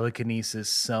telekinesis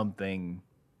something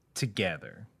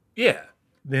together. Yeah.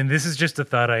 Then this is just a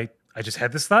thought. I just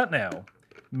had this thought now.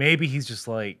 Maybe he's just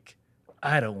like,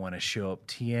 I don't want to show up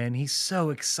Tien. He's so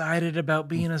excited about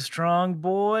being a strong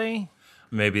boy.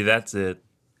 Maybe that's it.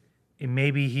 And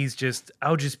maybe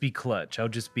I'll just be clutch. I'll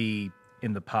just be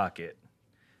in the pocket.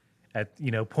 At,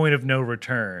 point of no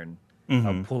return,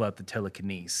 I'll pull out the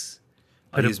telekinesis.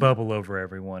 Put a bubble over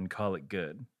everyone, call it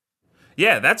good.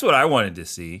 Yeah, that's what I wanted to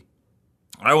see.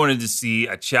 I wanted to see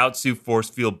a Chaozu force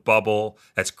field bubble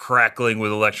that's crackling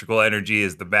with electrical energy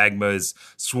as the magma is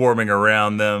swarming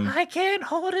around them. I can't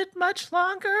hold it much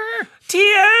longer.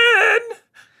 Tien!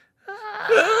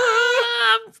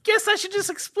 Guess I should just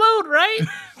explode, right?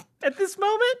 At this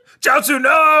moment? Chaozu,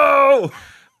 no!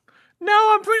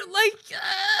 No, I'm pretty like,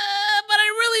 but I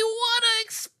really want to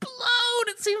explode.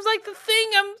 It seems like the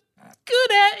thing I'm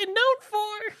good at and known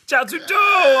for. Chaozu,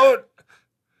 don't!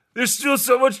 There's still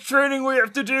so much training we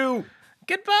have to do.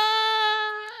 Goodbye.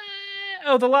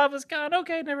 Oh, the lava's gone.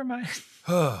 Okay, never mind.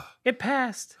 It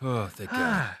passed. Oh, thank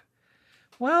God.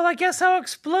 Well, I guess I'll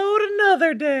explode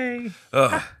another day.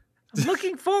 Oh. I'm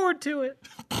looking forward to it.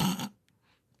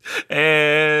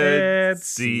 And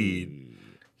seed.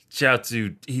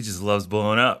 Chaozu, he just loves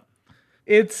blowing up.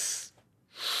 It's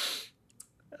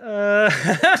look,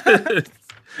 I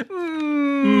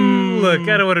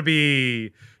don't want to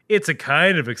be. It's a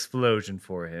kind of explosion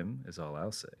for him, is all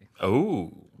I'll say.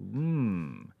 Oh.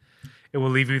 And we'll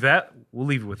leave you that. We'll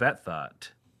leave you with that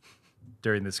thought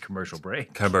during this commercial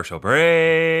break. Commercial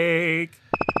break.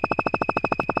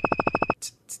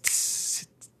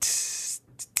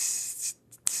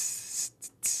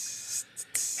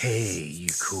 Hey, you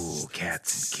cool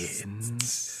cats and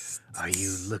kittens. Are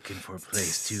you looking for a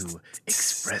place to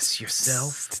express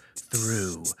yourself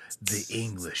through the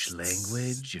English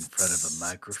language in front of a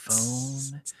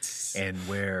microphone? And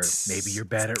where maybe you're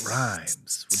bad at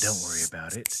rhymes? Well, don't worry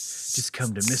about it. Just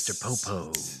come to Mr.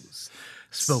 Popo's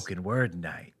spoken word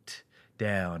night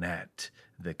down at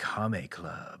the Kame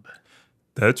Club.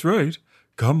 That's right.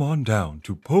 Come on down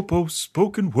to Popo's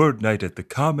Spoken Word Night at the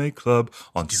Kame Club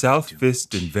on South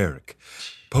Fist and Varick.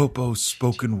 Popo's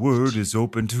Spoken Word is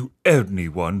open to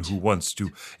anyone who wants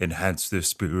to enhance their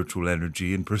spiritual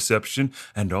energy and perception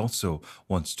and also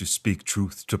wants to speak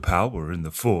truth to power in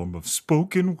the form of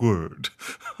spoken word.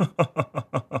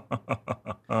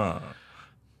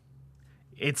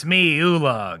 It's me,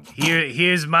 Oolong.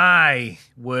 Here's my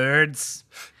words.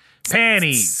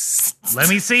 Panties. Let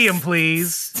me see them,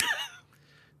 please.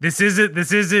 This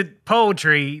isn't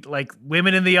poetry. Like,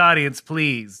 women in the audience,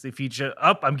 please. If you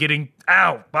I'm getting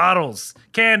bottles,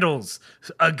 candles,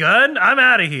 a gun. I'm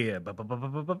out of here.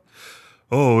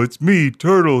 Oh, it's me,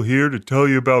 Turtle, here to tell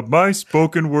you about my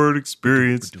spoken word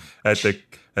experience at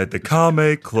the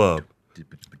Kame Club.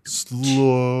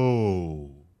 Slow,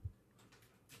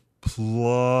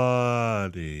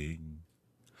 plodding,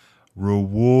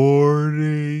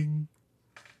 rewarding,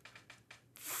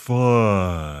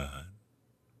 fun.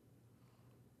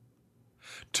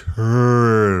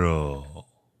 Turtle.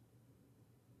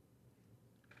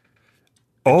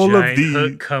 All of these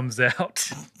hook comes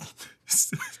out.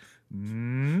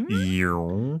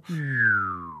 No.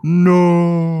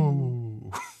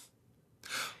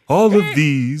 All of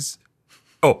these.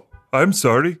 Oh, I'm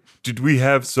sorry. Did we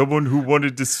have someone who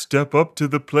wanted to step up to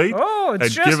the plate? Oh, it's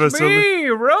and just give us me,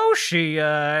 Roshi.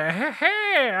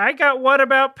 Hey, I got one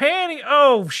about Panty.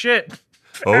 Oh, shit.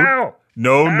 Oh, Ow.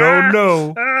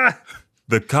 No. Ah.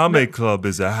 The Kame Club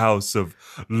is a house of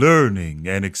learning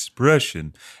and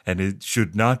expression, and it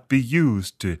should not be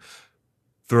used to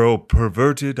throw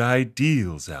perverted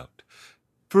ideals out.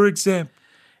 For example,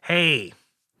 hey,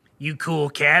 you cool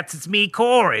cats, it's me,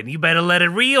 Corin. You better let a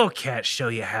real cat show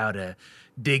you how to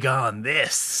dig on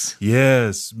this.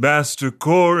 yes, Master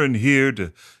Corin here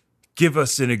to give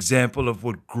us an example of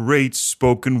what great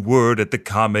spoken word at the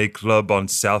Kame Club on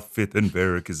South 5th and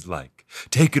Varick is like.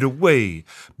 Take it away,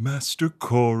 Master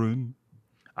Corin.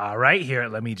 All right, here,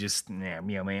 let me just groove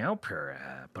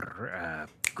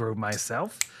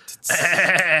myself.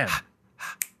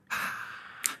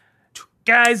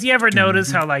 Guys, you ever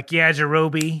notice how, like,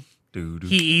 Yajirobe,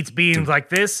 he eats beans like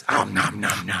this? Nom, nom,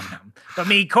 nom, nom. But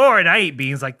me, Corin, I eat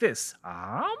beans like this.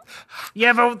 You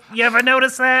ever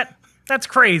notice that? That's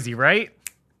crazy, right?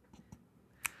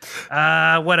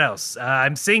 What else?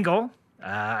 I'm single.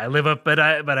 I live up, but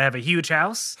I have a huge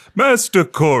house. Master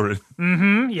Corin.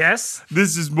 Yes.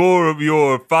 This is more of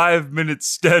your 5-minute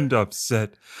stand-up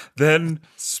set than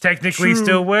Technically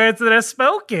still words that are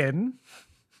spoken.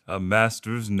 A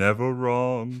master's never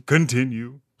wrong.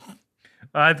 Continue.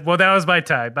 Well, that was my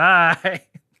time. Bye.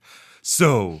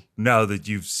 So, now that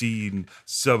you've seen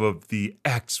some of the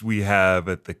acts we have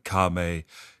at the Kame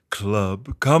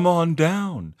Club, come on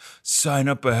down. Sign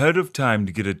up ahead of time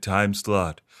to get a time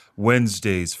slot.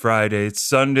 Wednesdays, Fridays,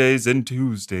 Sundays, and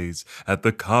Tuesdays at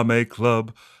the Kame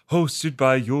Club, hosted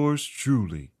by yours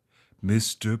truly,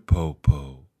 Mr.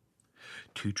 Popo.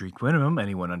 2-drink minimum.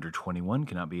 Anyone under 21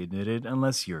 cannot be admitted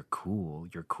unless you're cool.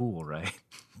 You're cool, right?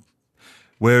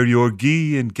 Wear your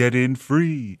gi and get in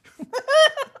free.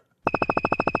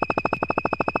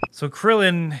 So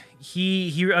Krillin,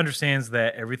 he understands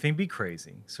that everything be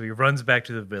crazy. So he runs back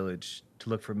to the village to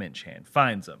look for Minchan,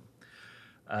 finds him.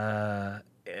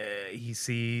 He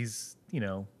sees,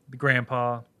 the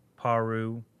grandpa,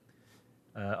 Paru,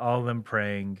 all of them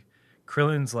praying.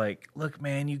 Krillin's like, look,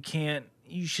 man, you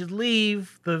should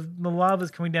leave. The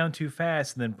lava's coming down too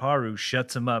fast. And then Paru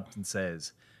shuts him up and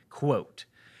says, quote,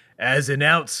 as an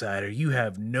outsider, you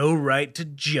have no right to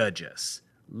judge us.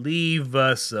 Leave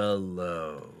us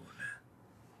alone.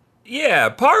 Yeah,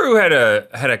 Paru had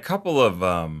a couple of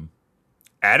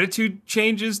attitude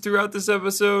changes throughout this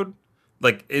episode.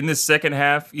 Like in the second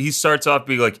half, he starts off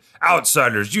being like,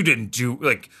 outsiders, you didn't do,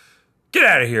 like, get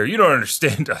out of here. You don't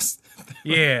understand us.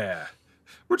 Yeah.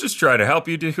 We're just trying to help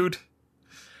you, dude.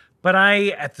 But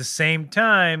at the same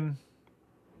time,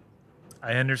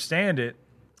 I understand it.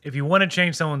 If you want to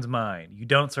change someone's mind, you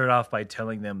don't start off by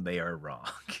telling them they are wrong.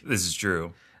 This is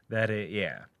true.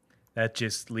 That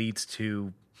just leads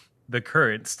to the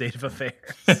current state of affairs.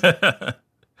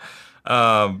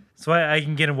 So I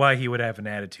can get why he would have an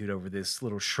attitude over this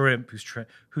little shrimp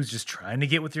who's just trying to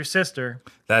get with your sister.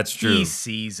 That's true. He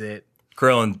sees it.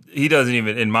 Krillin, he doesn't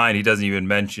even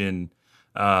mention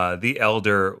the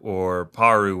Elder or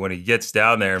Paru when he gets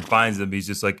down there and finds them. He's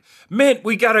just like, Mint,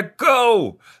 we gotta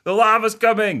go. The lava's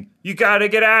coming. You gotta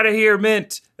get out of here,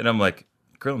 Mint. And I'm like,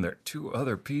 Krillin, there are two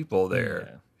other people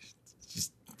there.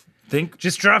 Yeah.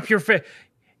 Just drop your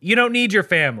you don't need your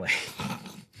family.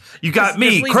 You got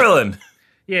me, Krillin.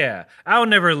 Yeah, I'll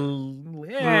never.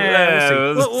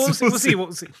 Yeah, we'll see. We'll see.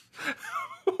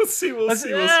 We'll see.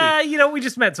 You know, we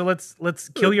just met, so let's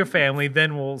kill your family.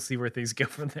 Then we'll see where things go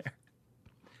from there.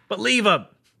 But leave them.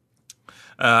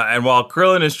 And while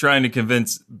Krillin is trying to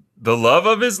convince the love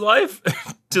of his life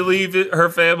to leave her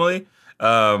family,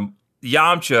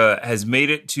 Yamcha has made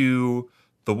it to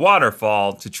the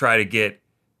waterfall to try to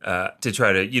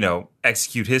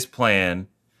execute his plan.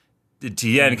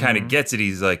 Tien kind of gets it.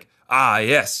 He's like,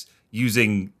 yes,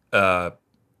 using the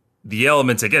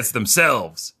elements against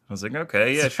themselves. I was like,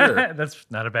 okay, yeah, sure. That's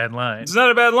not a bad line. It's not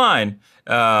a bad line.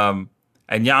 And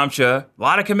Yamcha, a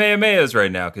lot of Kamehamehas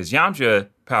right now, because Yamcha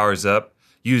powers up,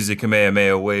 uses a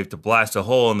Kamehameha wave to blast a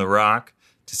hole in the rock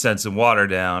to send some water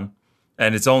down,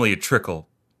 and it's only a trickle.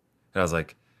 And I was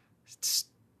like, it's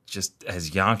just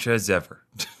as Yamcha as ever.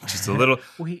 Just a little.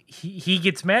 Well, he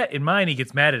gets mad. In mine, he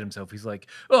gets mad at himself. He's like,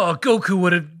 oh, Goku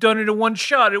would have done it in one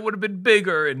shot. It would have been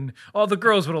bigger, and all the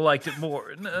girls would have liked it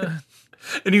more.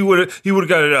 And he would have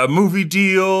got a movie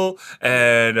deal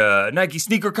and a Nike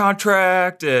sneaker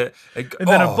contract. And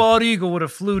then a bald eagle would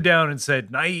have flew down and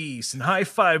said, nice, and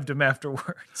high-fived him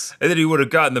afterwards. And then he would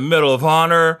have gotten the Medal of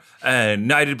Honor and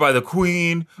knighted by the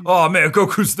Queen. Oh, man,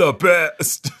 Goku's the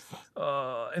best.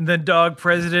 And then Dog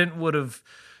President would have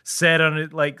sat on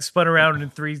it, like spun around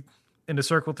in a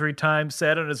circle 3 times,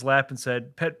 sat on his lap and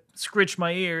said, pet, scritch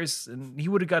my ears. And he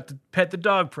would have got to pet the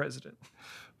Dog President.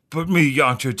 But me,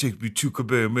 Yamcha, take me 2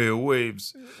 Kamehameha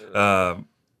waves.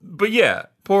 But yeah,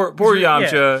 poor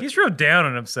Yamcha. Yeah, he's real down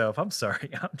on himself. I'm sorry,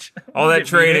 Yamcha. all that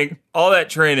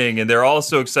training, and they're all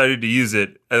so excited to use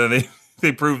it, and then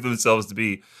they prove themselves to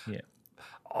be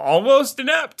almost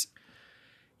inept.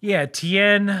 Yeah,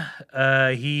 Tien,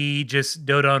 he just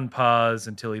Dodon pause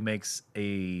until he makes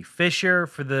a fissure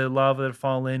for the lava to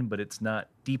fall in, but it's not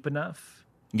deep enough.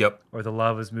 Yep. Or the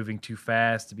lava's moving too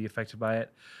fast to be affected by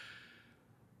it.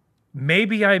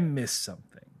 Maybe I missed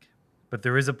something, but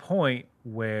there is a point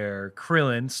where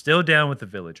Krillin, still down with the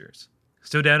villagers,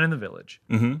 still down in the village,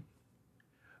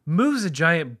 moves a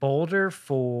giant boulder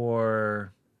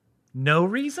for no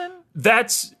reason?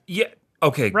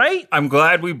 Okay. Right? I'm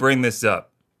glad we bring this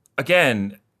up.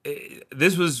 Again,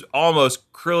 this was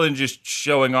almost Krillin just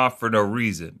showing off for no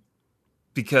reason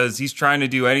because he's trying to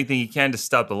do anything he can to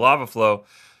stop the lava flow.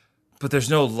 But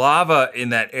there's no lava in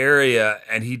that area,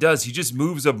 and he just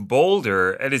moves a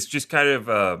boulder, and it's just kind of,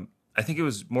 I think it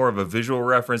was more of a visual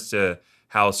reference to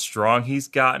how strong he's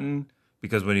gotten,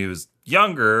 because when he was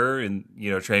younger and,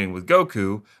 training with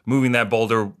Goku, moving that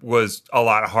boulder was a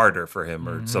lot harder for him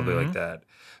or something like that.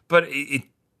 But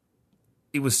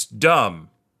it was dumb.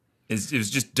 It was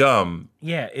just dumb.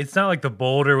 Yeah, it's not like the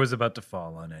boulder was about to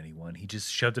fall on anyone. He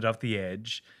just shoved it off the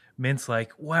edge. Mint's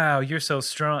like, wow, you're so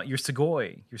strong. You're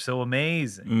Sugoi. You're so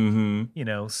amazing.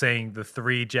 Mm-hmm. Saying the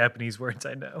 3 Japanese words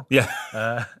I know.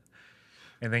 Yeah.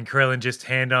 And then Krillin just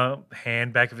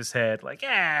hand back of his head, like,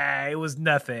 it was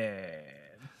nothing.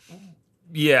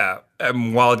 Yeah.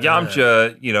 While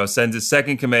Yamcha, sends his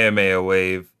second Kamehameha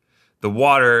wave, the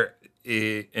water,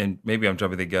 and maybe I'm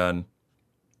jumping the gun.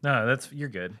 No, you're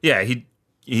good. Yeah,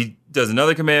 he does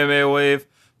another Kamehameha wave,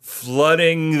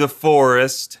 flooding the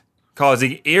forest,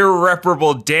 causing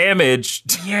irreparable damage.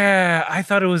 Yeah, I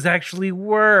thought it was actually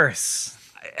worse.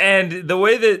 And the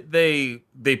way that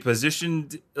they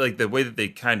positioned, like the way that they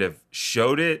kind of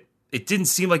showed it, it didn't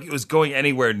seem like it was going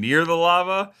anywhere near the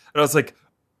lava. And I was like,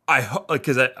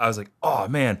 because I was like, oh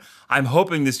man, I'm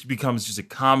hoping this becomes just a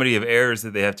comedy of errors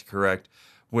that they have to correct,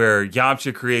 where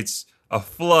Yamcha creates a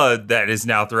flood that is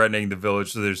now threatening the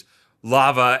village. So there's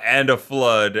lava and a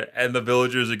flood, and the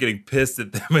villagers are getting pissed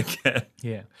at them again.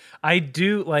 Yeah. I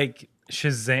do like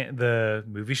Shazam. The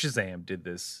movie Shazam did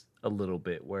this a little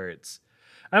bit, where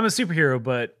I'm a superhero,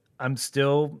 but I'm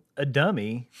still a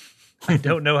dummy. I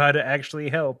don't know how to actually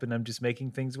help, and I'm just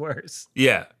making things worse.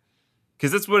 Yeah.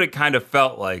 Because that's what it kind of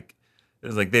felt like. It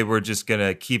was like they were just going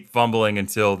to keep fumbling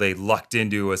until they lucked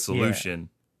into a solution.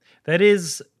 Yeah. That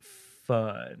is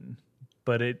fun,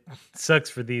 but it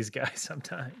sucks for these guys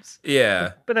sometimes.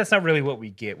 Yeah. But that's not really what we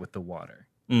get with the water.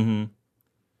 Mm-hmm.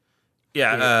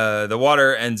 Yeah, the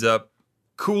water ends up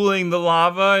cooling the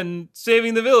lava and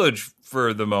saving the village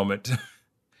for the moment.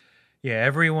 Yeah,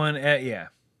 everyone,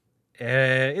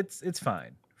 it's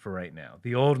fine for right now.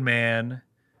 The old man,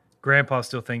 Grandpa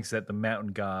still thinks that the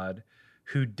mountain god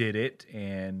who did it,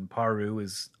 and Paru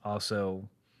is also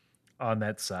on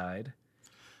that side.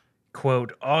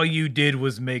 Quote, all you did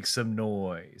was make some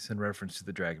noise, in reference to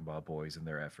the Dragon Ball boys and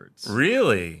their efforts.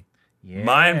 Really? Yeah.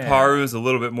 Mine Paru is a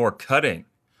little bit more cutting.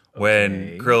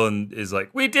 When Krillin is like,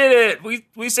 we did it!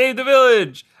 We saved the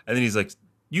village! And then he's like,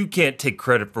 you can't take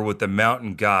credit for what the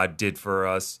mountain god did for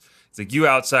us. It's like, you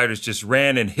outsiders just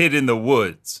ran and hid in the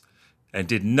woods and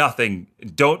did nothing.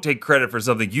 Don't take credit for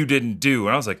something you didn't do.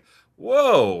 And I was like,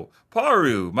 whoa,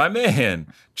 Paru, my man,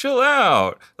 chill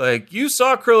out. Like, you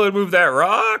saw Krillin move that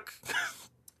rock?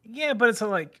 Yeah, but it's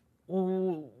like,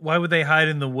 well, why would they hide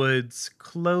in the woods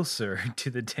closer to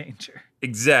the danger?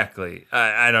 Exactly.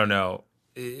 I don't know.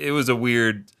 It was a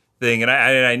weird thing. And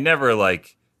I never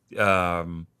like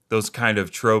those kind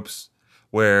of tropes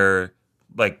where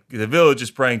like the village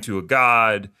is praying to a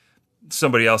god,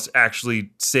 somebody else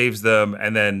actually saves them,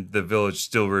 and then the village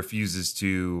still refuses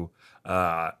to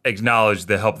acknowledge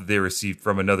the help that they received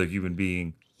from another human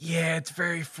being. Yeah, it's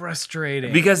very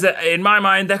frustrating. Because in my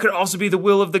mind, that could also be the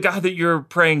will of the god that you're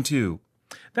praying to.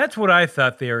 That's what I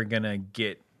thought they were going to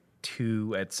get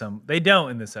to at some... They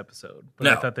don't in this episode. But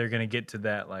No. I thought they were going to get to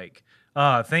that, like,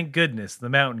 thank goodness the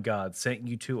mountain god sent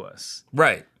you to us.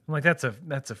 Right. I'm like, that's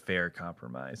a fair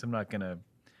compromise. I'm not going to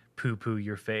poo-poo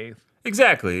your faith.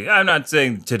 Exactly. I'm not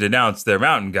saying to denounce their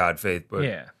mountain god faith, but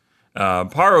Yeah.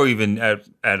 Paro even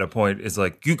at a point is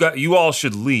like, you all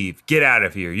should leave. Get out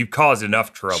of here. You've caused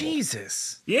enough trouble.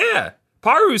 Jesus. Yeah.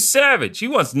 Paru's savage. He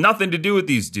wants nothing to do with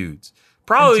these dudes.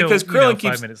 Probably because Krillin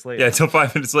keeps... 5 minutes later. Yeah, until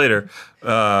 5 minutes later.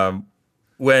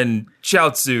 When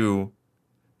Chaozu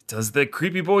does the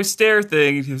creepy boy stare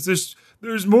thing, he goes,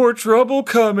 there's more trouble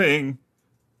coming.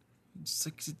 Just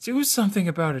like, do something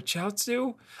about it,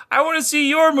 Chaozu. I want to see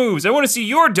your moves. I want to see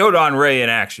your Dodon Ray in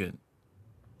action.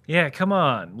 Yeah, come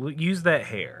on. Use that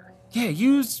hair. Yeah,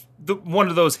 use one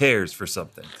of those hairs for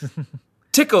something.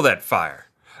 Tickle that fire.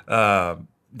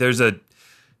 There's a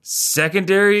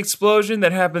secondary explosion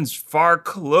that happens far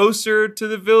closer to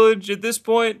the village at this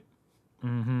point.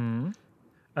 Mm-hmm.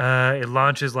 It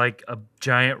launches like a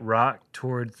giant rock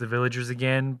towards the villagers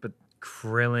again, but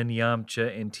Krillin,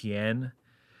 Yamcha, and Tien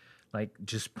like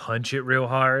just punch it real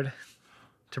hard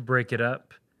to break it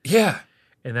up. Yeah.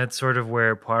 And that's sort of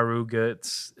where Paru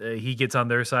gets, he gets on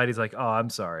their side. He's like, oh, I'm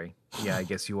sorry. Yeah, I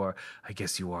guess you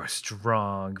are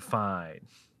strong. Fine.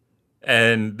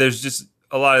 And there's just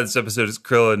a lot of this episode is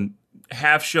Krillin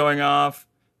half showing off,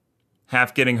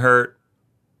 half getting hurt.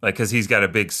 Like, because he's got a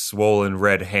big swollen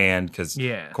red hand because,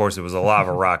 of course, it was a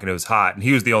lava rock and it was hot. And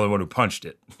he was the only one who punched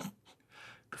it.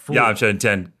 Yamcha and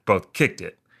Tien both kicked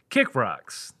it. Kick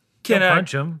rocks. Don't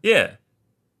punch them. Yeah.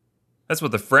 That's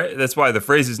what that's why the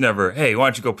phrase is never, hey, why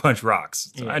don't you go punch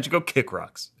rocks? Why don't you go kick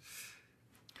rocks?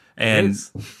 And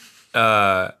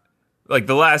like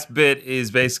the last bit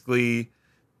is basically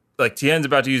like Tien's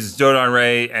about to use his Dodon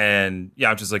Ray and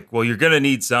Yamcha's like, well, you're going to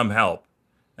need some help.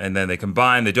 And then they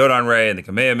combine the Dodon Ray and the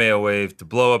Kamehameha Wave to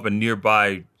blow up a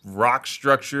nearby rock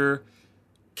structure,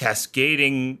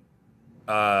 cascading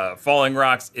falling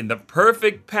rocks in the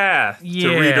perfect path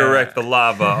to redirect the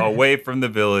lava away from the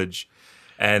village.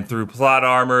 And through plot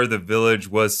armor, the village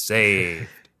was saved.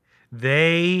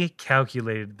 They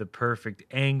calculated the perfect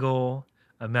angle,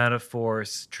 amount of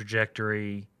force,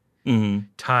 trajectory,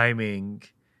 timing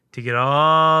to get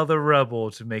all the rubble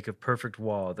to make a perfect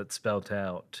wall that spelt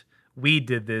out, we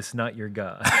did this, not your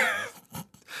God.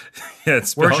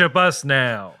 Worship us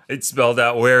now. It spelled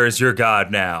out, where is your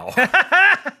God now?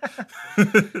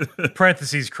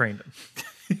 Parentheses, Crane.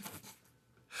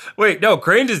 Wait, no,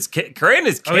 Crane is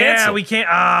canceled. Oh, yeah, we can't.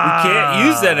 We can't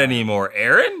use that anymore,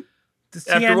 Aaron.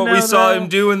 After what we saw him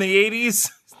do in the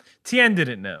 80s, Tien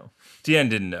didn't know. Tien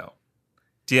didn't know.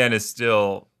 Tien is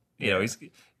still, he's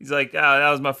like, that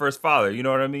was my first father. You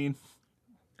know what I mean?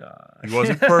 Gosh. He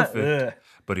wasn't perfect,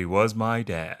 but he was my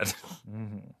dad.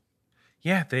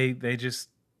 Yeah, they just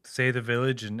save the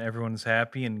village and everyone's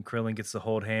happy, and Krillin gets to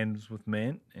hold hands with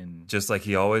Mint, and Just like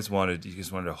he always wanted. He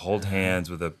just wanted to hold hands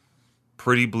with a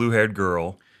pretty blue-haired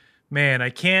girl. man,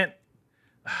 I can't.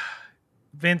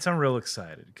 Vince, I'm real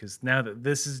excited because now that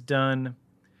this is done,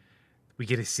 we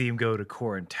get to see him go to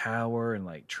Korin Tower and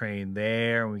like train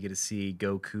there, and we get to see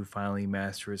Goku finally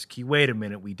master his ki. Wait a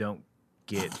minute, we don't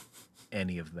get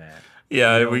any of that.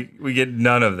 Yeah, we get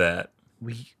none of that.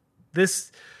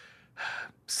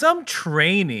 Some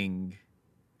training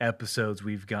episodes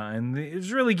we've gotten,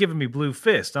 it's really giving me blue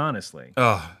fist, honestly.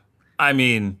 Oh, I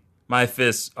mean, my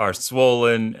fists are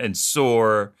swollen and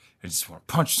sore. I just want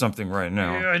to punch something right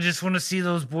now. Yeah, I just want to see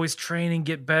those boys train and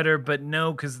get better, but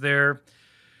no, because they're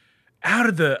out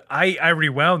of the. I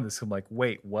rewound this. I'm like,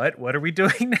 wait, what? What are we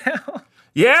doing now?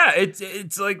 Yeah,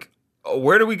 it's like,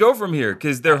 where do we go from here?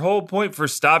 Because their whole point for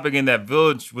stopping in that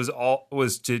village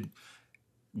was to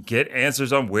get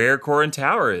answers on where Korin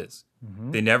Tower is.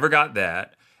 Mm-hmm. They never got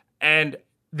that, and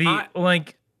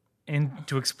and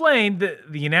to explain,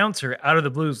 the announcer out of the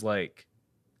blue's like,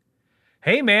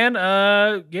 hey man,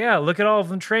 yeah, look at all of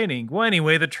them training. Well,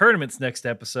 anyway, the tournament's next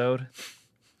episode.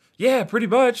 Yeah, pretty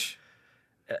much.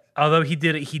 Although he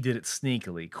did it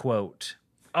sneakily. Quote,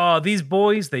 "Oh, these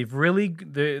boys,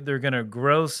 they're gonna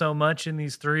grow so much in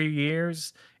these 3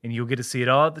 years, and you'll get to see it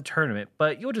all at the tournament.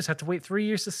 But you'll just have to wait 3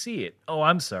 years to see it. Oh,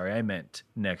 I'm sorry, I meant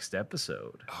next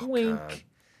episode." Oh, wink. God.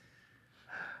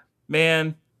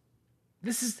 Man,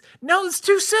 it's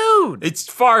too soon. It's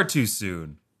far too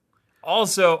soon.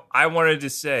 Also, I wanted to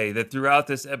say that throughout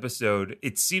this episode,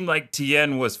 it seemed like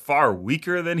Tien was far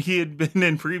weaker than he had been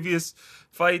in previous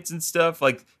fights and stuff.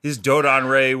 Like, his Dodon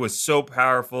Ray was so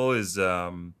powerful. His,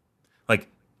 him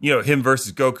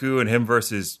versus Goku and him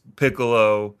versus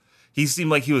Piccolo. He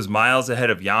seemed like he was miles ahead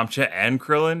of Yamcha and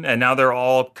Krillin, and now they're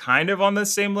all kind of on the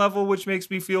same level, which makes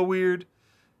me feel weird.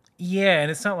 Yeah, and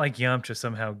it's not like Yamcha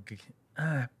somehow...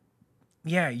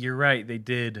 yeah, you're right. They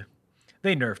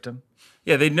nerfed him.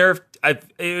 Yeah, they nerfed.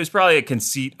 It was probably a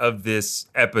conceit of this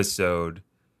episode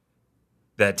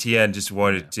that Tien just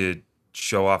wanted to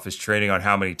show off his training on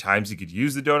how many times he could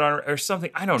use the Dodon or something.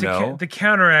 I don't know. To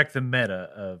counteract the meta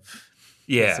of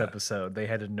this episode, they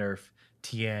had to nerf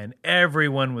Tien.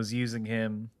 Everyone was using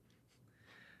him.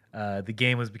 The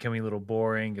game was becoming a little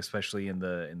boring, especially in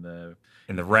the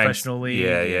ranks, professional league.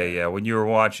 Yeah. When you were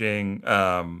watching,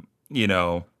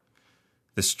 the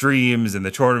streams and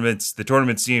the tournaments, the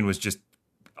tournament scene was just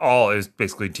it was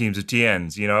basically teams of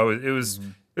Tiens. It was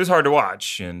hard to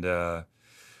watch, and they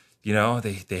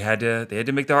had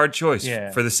to make the hard choice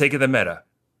for the sake of the meta.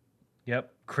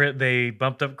 Yep, they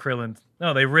bumped up Krillin.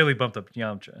 No, they really bumped up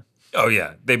Yamcha. Oh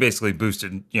yeah, they basically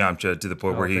boosted Yamcha to the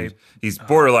point where he's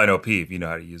borderline OP if you know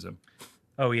how to use him.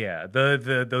 Oh yeah,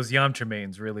 those Yamcha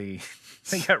mains really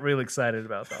they got real excited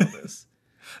about all this.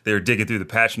 They were digging through the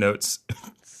patch notes.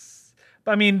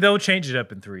 I mean, they'll change it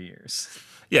up in 3 years.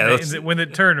 Yeah, when the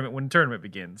tournament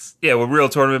begins. Yeah, when real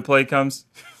tournament play comes,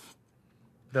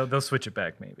 they'll switch it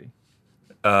back maybe.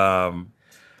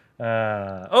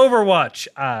 Overwatch,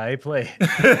 I play.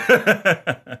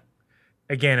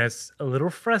 Again, as a little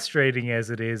frustrating as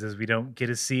it is, as we don't get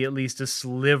to see at least a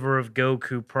sliver of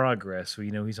Goku progress.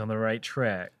 We know he's on the right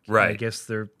track. Right. I guess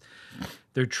they're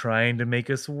trying to make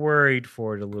us worried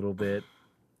for it a little bit.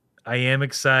 I am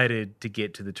excited to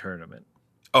get to the tournament.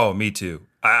 Oh, me too.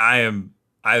 I am.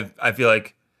 I feel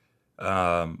like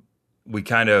we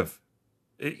kind of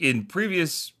in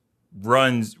previous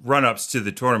run-ups to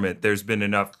the tournament, there's been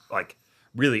enough like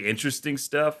really interesting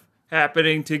stuff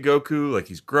happening to Goku, like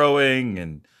he's growing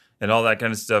and all that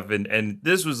kind of stuff. And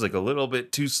this was like a little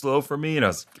bit too slow for me. And I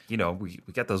was, we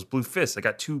got those blue fists. I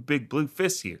got 2 big blue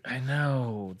fists here. I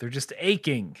know. They're just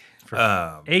aching for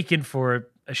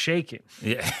a shaking.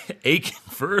 Yeah, aching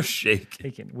for a shaking.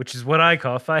 Aching, which is what I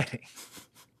call fighting.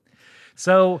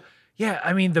 So, yeah,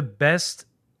 I mean,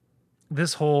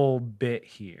 this whole bit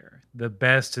here, the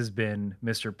best has been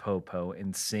Mr. Popo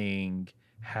in seeing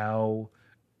how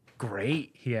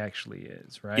great he actually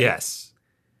is, right? Yes,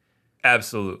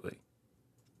 absolutely.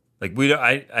 Like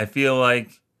I feel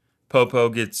like Popo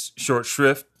gets short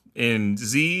shrift in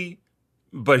Z,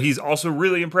 but he's also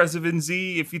really impressive in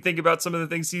Z if you think about some of the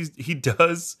things he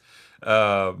does.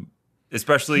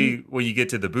 Especially when you get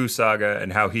to the Buu Saga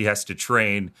and how he has to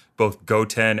train both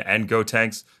Goten and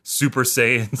Gotenks, Super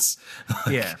Saiyans.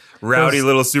 Yeah. Rowdy Those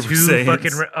little Super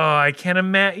Saiyans. I can't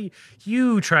imagine.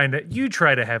 You try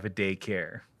to have a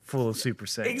daycare full of Super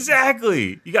Saiyans.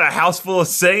 Exactly. You got a house full of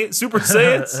Super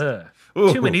Saiyans?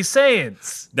 Ooh. Too many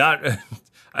Saiyans. Not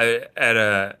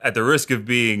at the risk of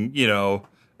being,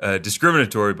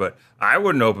 discriminatory, but I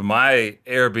wouldn't open my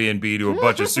Airbnb to a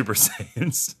bunch of Super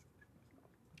Saiyans.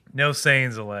 No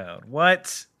Saiyans allowed.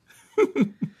 What?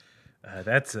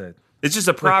 It's just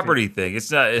a property thing.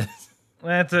 It's not.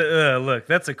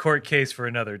 That's a court case for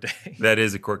another day. That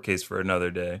is a court case for another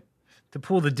day. To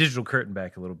pull the digital curtain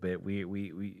back a little bit,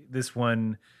 this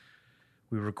one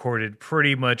we recorded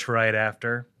pretty much right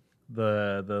after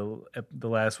the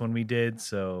last one we did,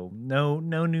 so no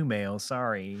new mail.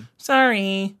 Sorry.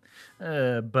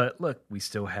 But look, we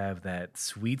still have that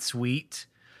sweet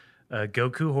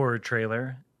Goku horror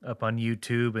trailer up on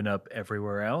YouTube and up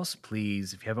everywhere else.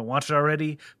 Please, if you haven't watched it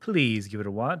already, please give it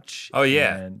a watch. Oh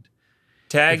yeah. And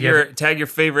tag your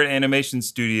favorite animation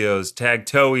studios. Tag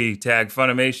Toei. Tag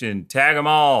Funimation. Tag them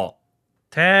all.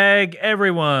 Tag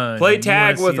everyone. Play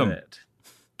tag with them.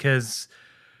 Because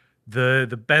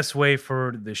the best way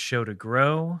for the show to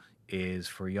grow is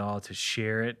for y'all to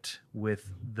share it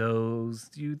with those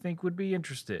you think would be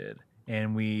interested.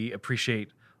 And we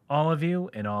appreciate all of you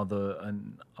and all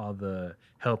the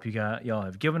help y'all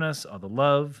have given us, all the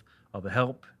love, all the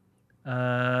help.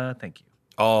 Thank you.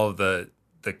 All the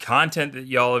content that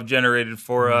y'all have generated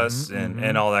for us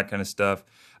and all that kind of stuff.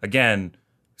 Again,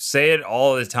 say it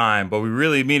all the time, but we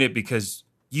really mean it because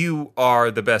you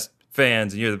are the best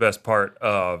fans and you're the best part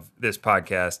of this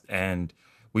podcast. And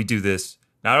we do this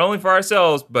not only for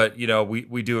ourselves, but,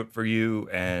 we do it for you.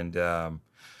 And, God,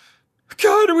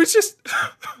 we just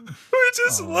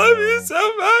love you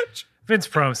so much. Vince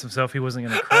promised himself he wasn't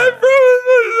going to cry. I promised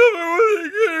myself I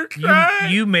wasn't going to cry.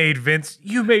 You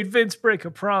made Vince break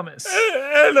a promise.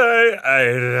 And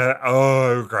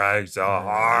I'm crying so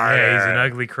hard. Yeah, he's an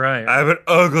ugly crier. I'm an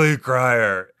ugly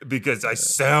crier because I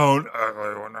sound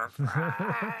ugly when I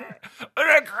cry. When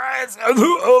I cry, I sound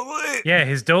ugly. Yeah,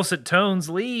 his dulcet tones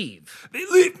leave. They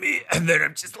leave me, and then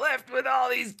I'm just left with all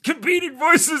these competing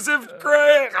voices of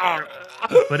crying.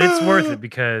 But it's worth it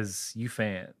because you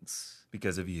fans.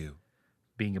 Because of you.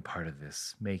 Being a part of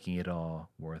this, making it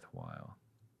all worthwhile.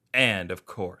 And, of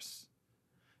course,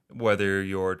 whether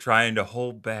you're trying to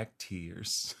hold back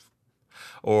tears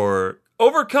or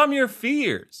overcome your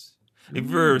fears, if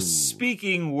you're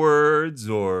speaking words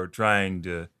or trying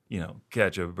to,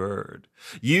 catch a bird,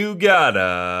 you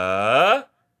gotta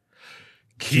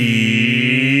keep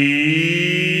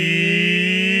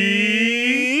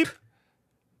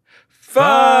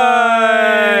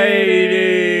fighting.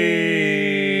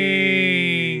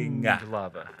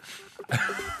 Lava.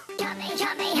 Yummy,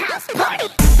 yummy house party.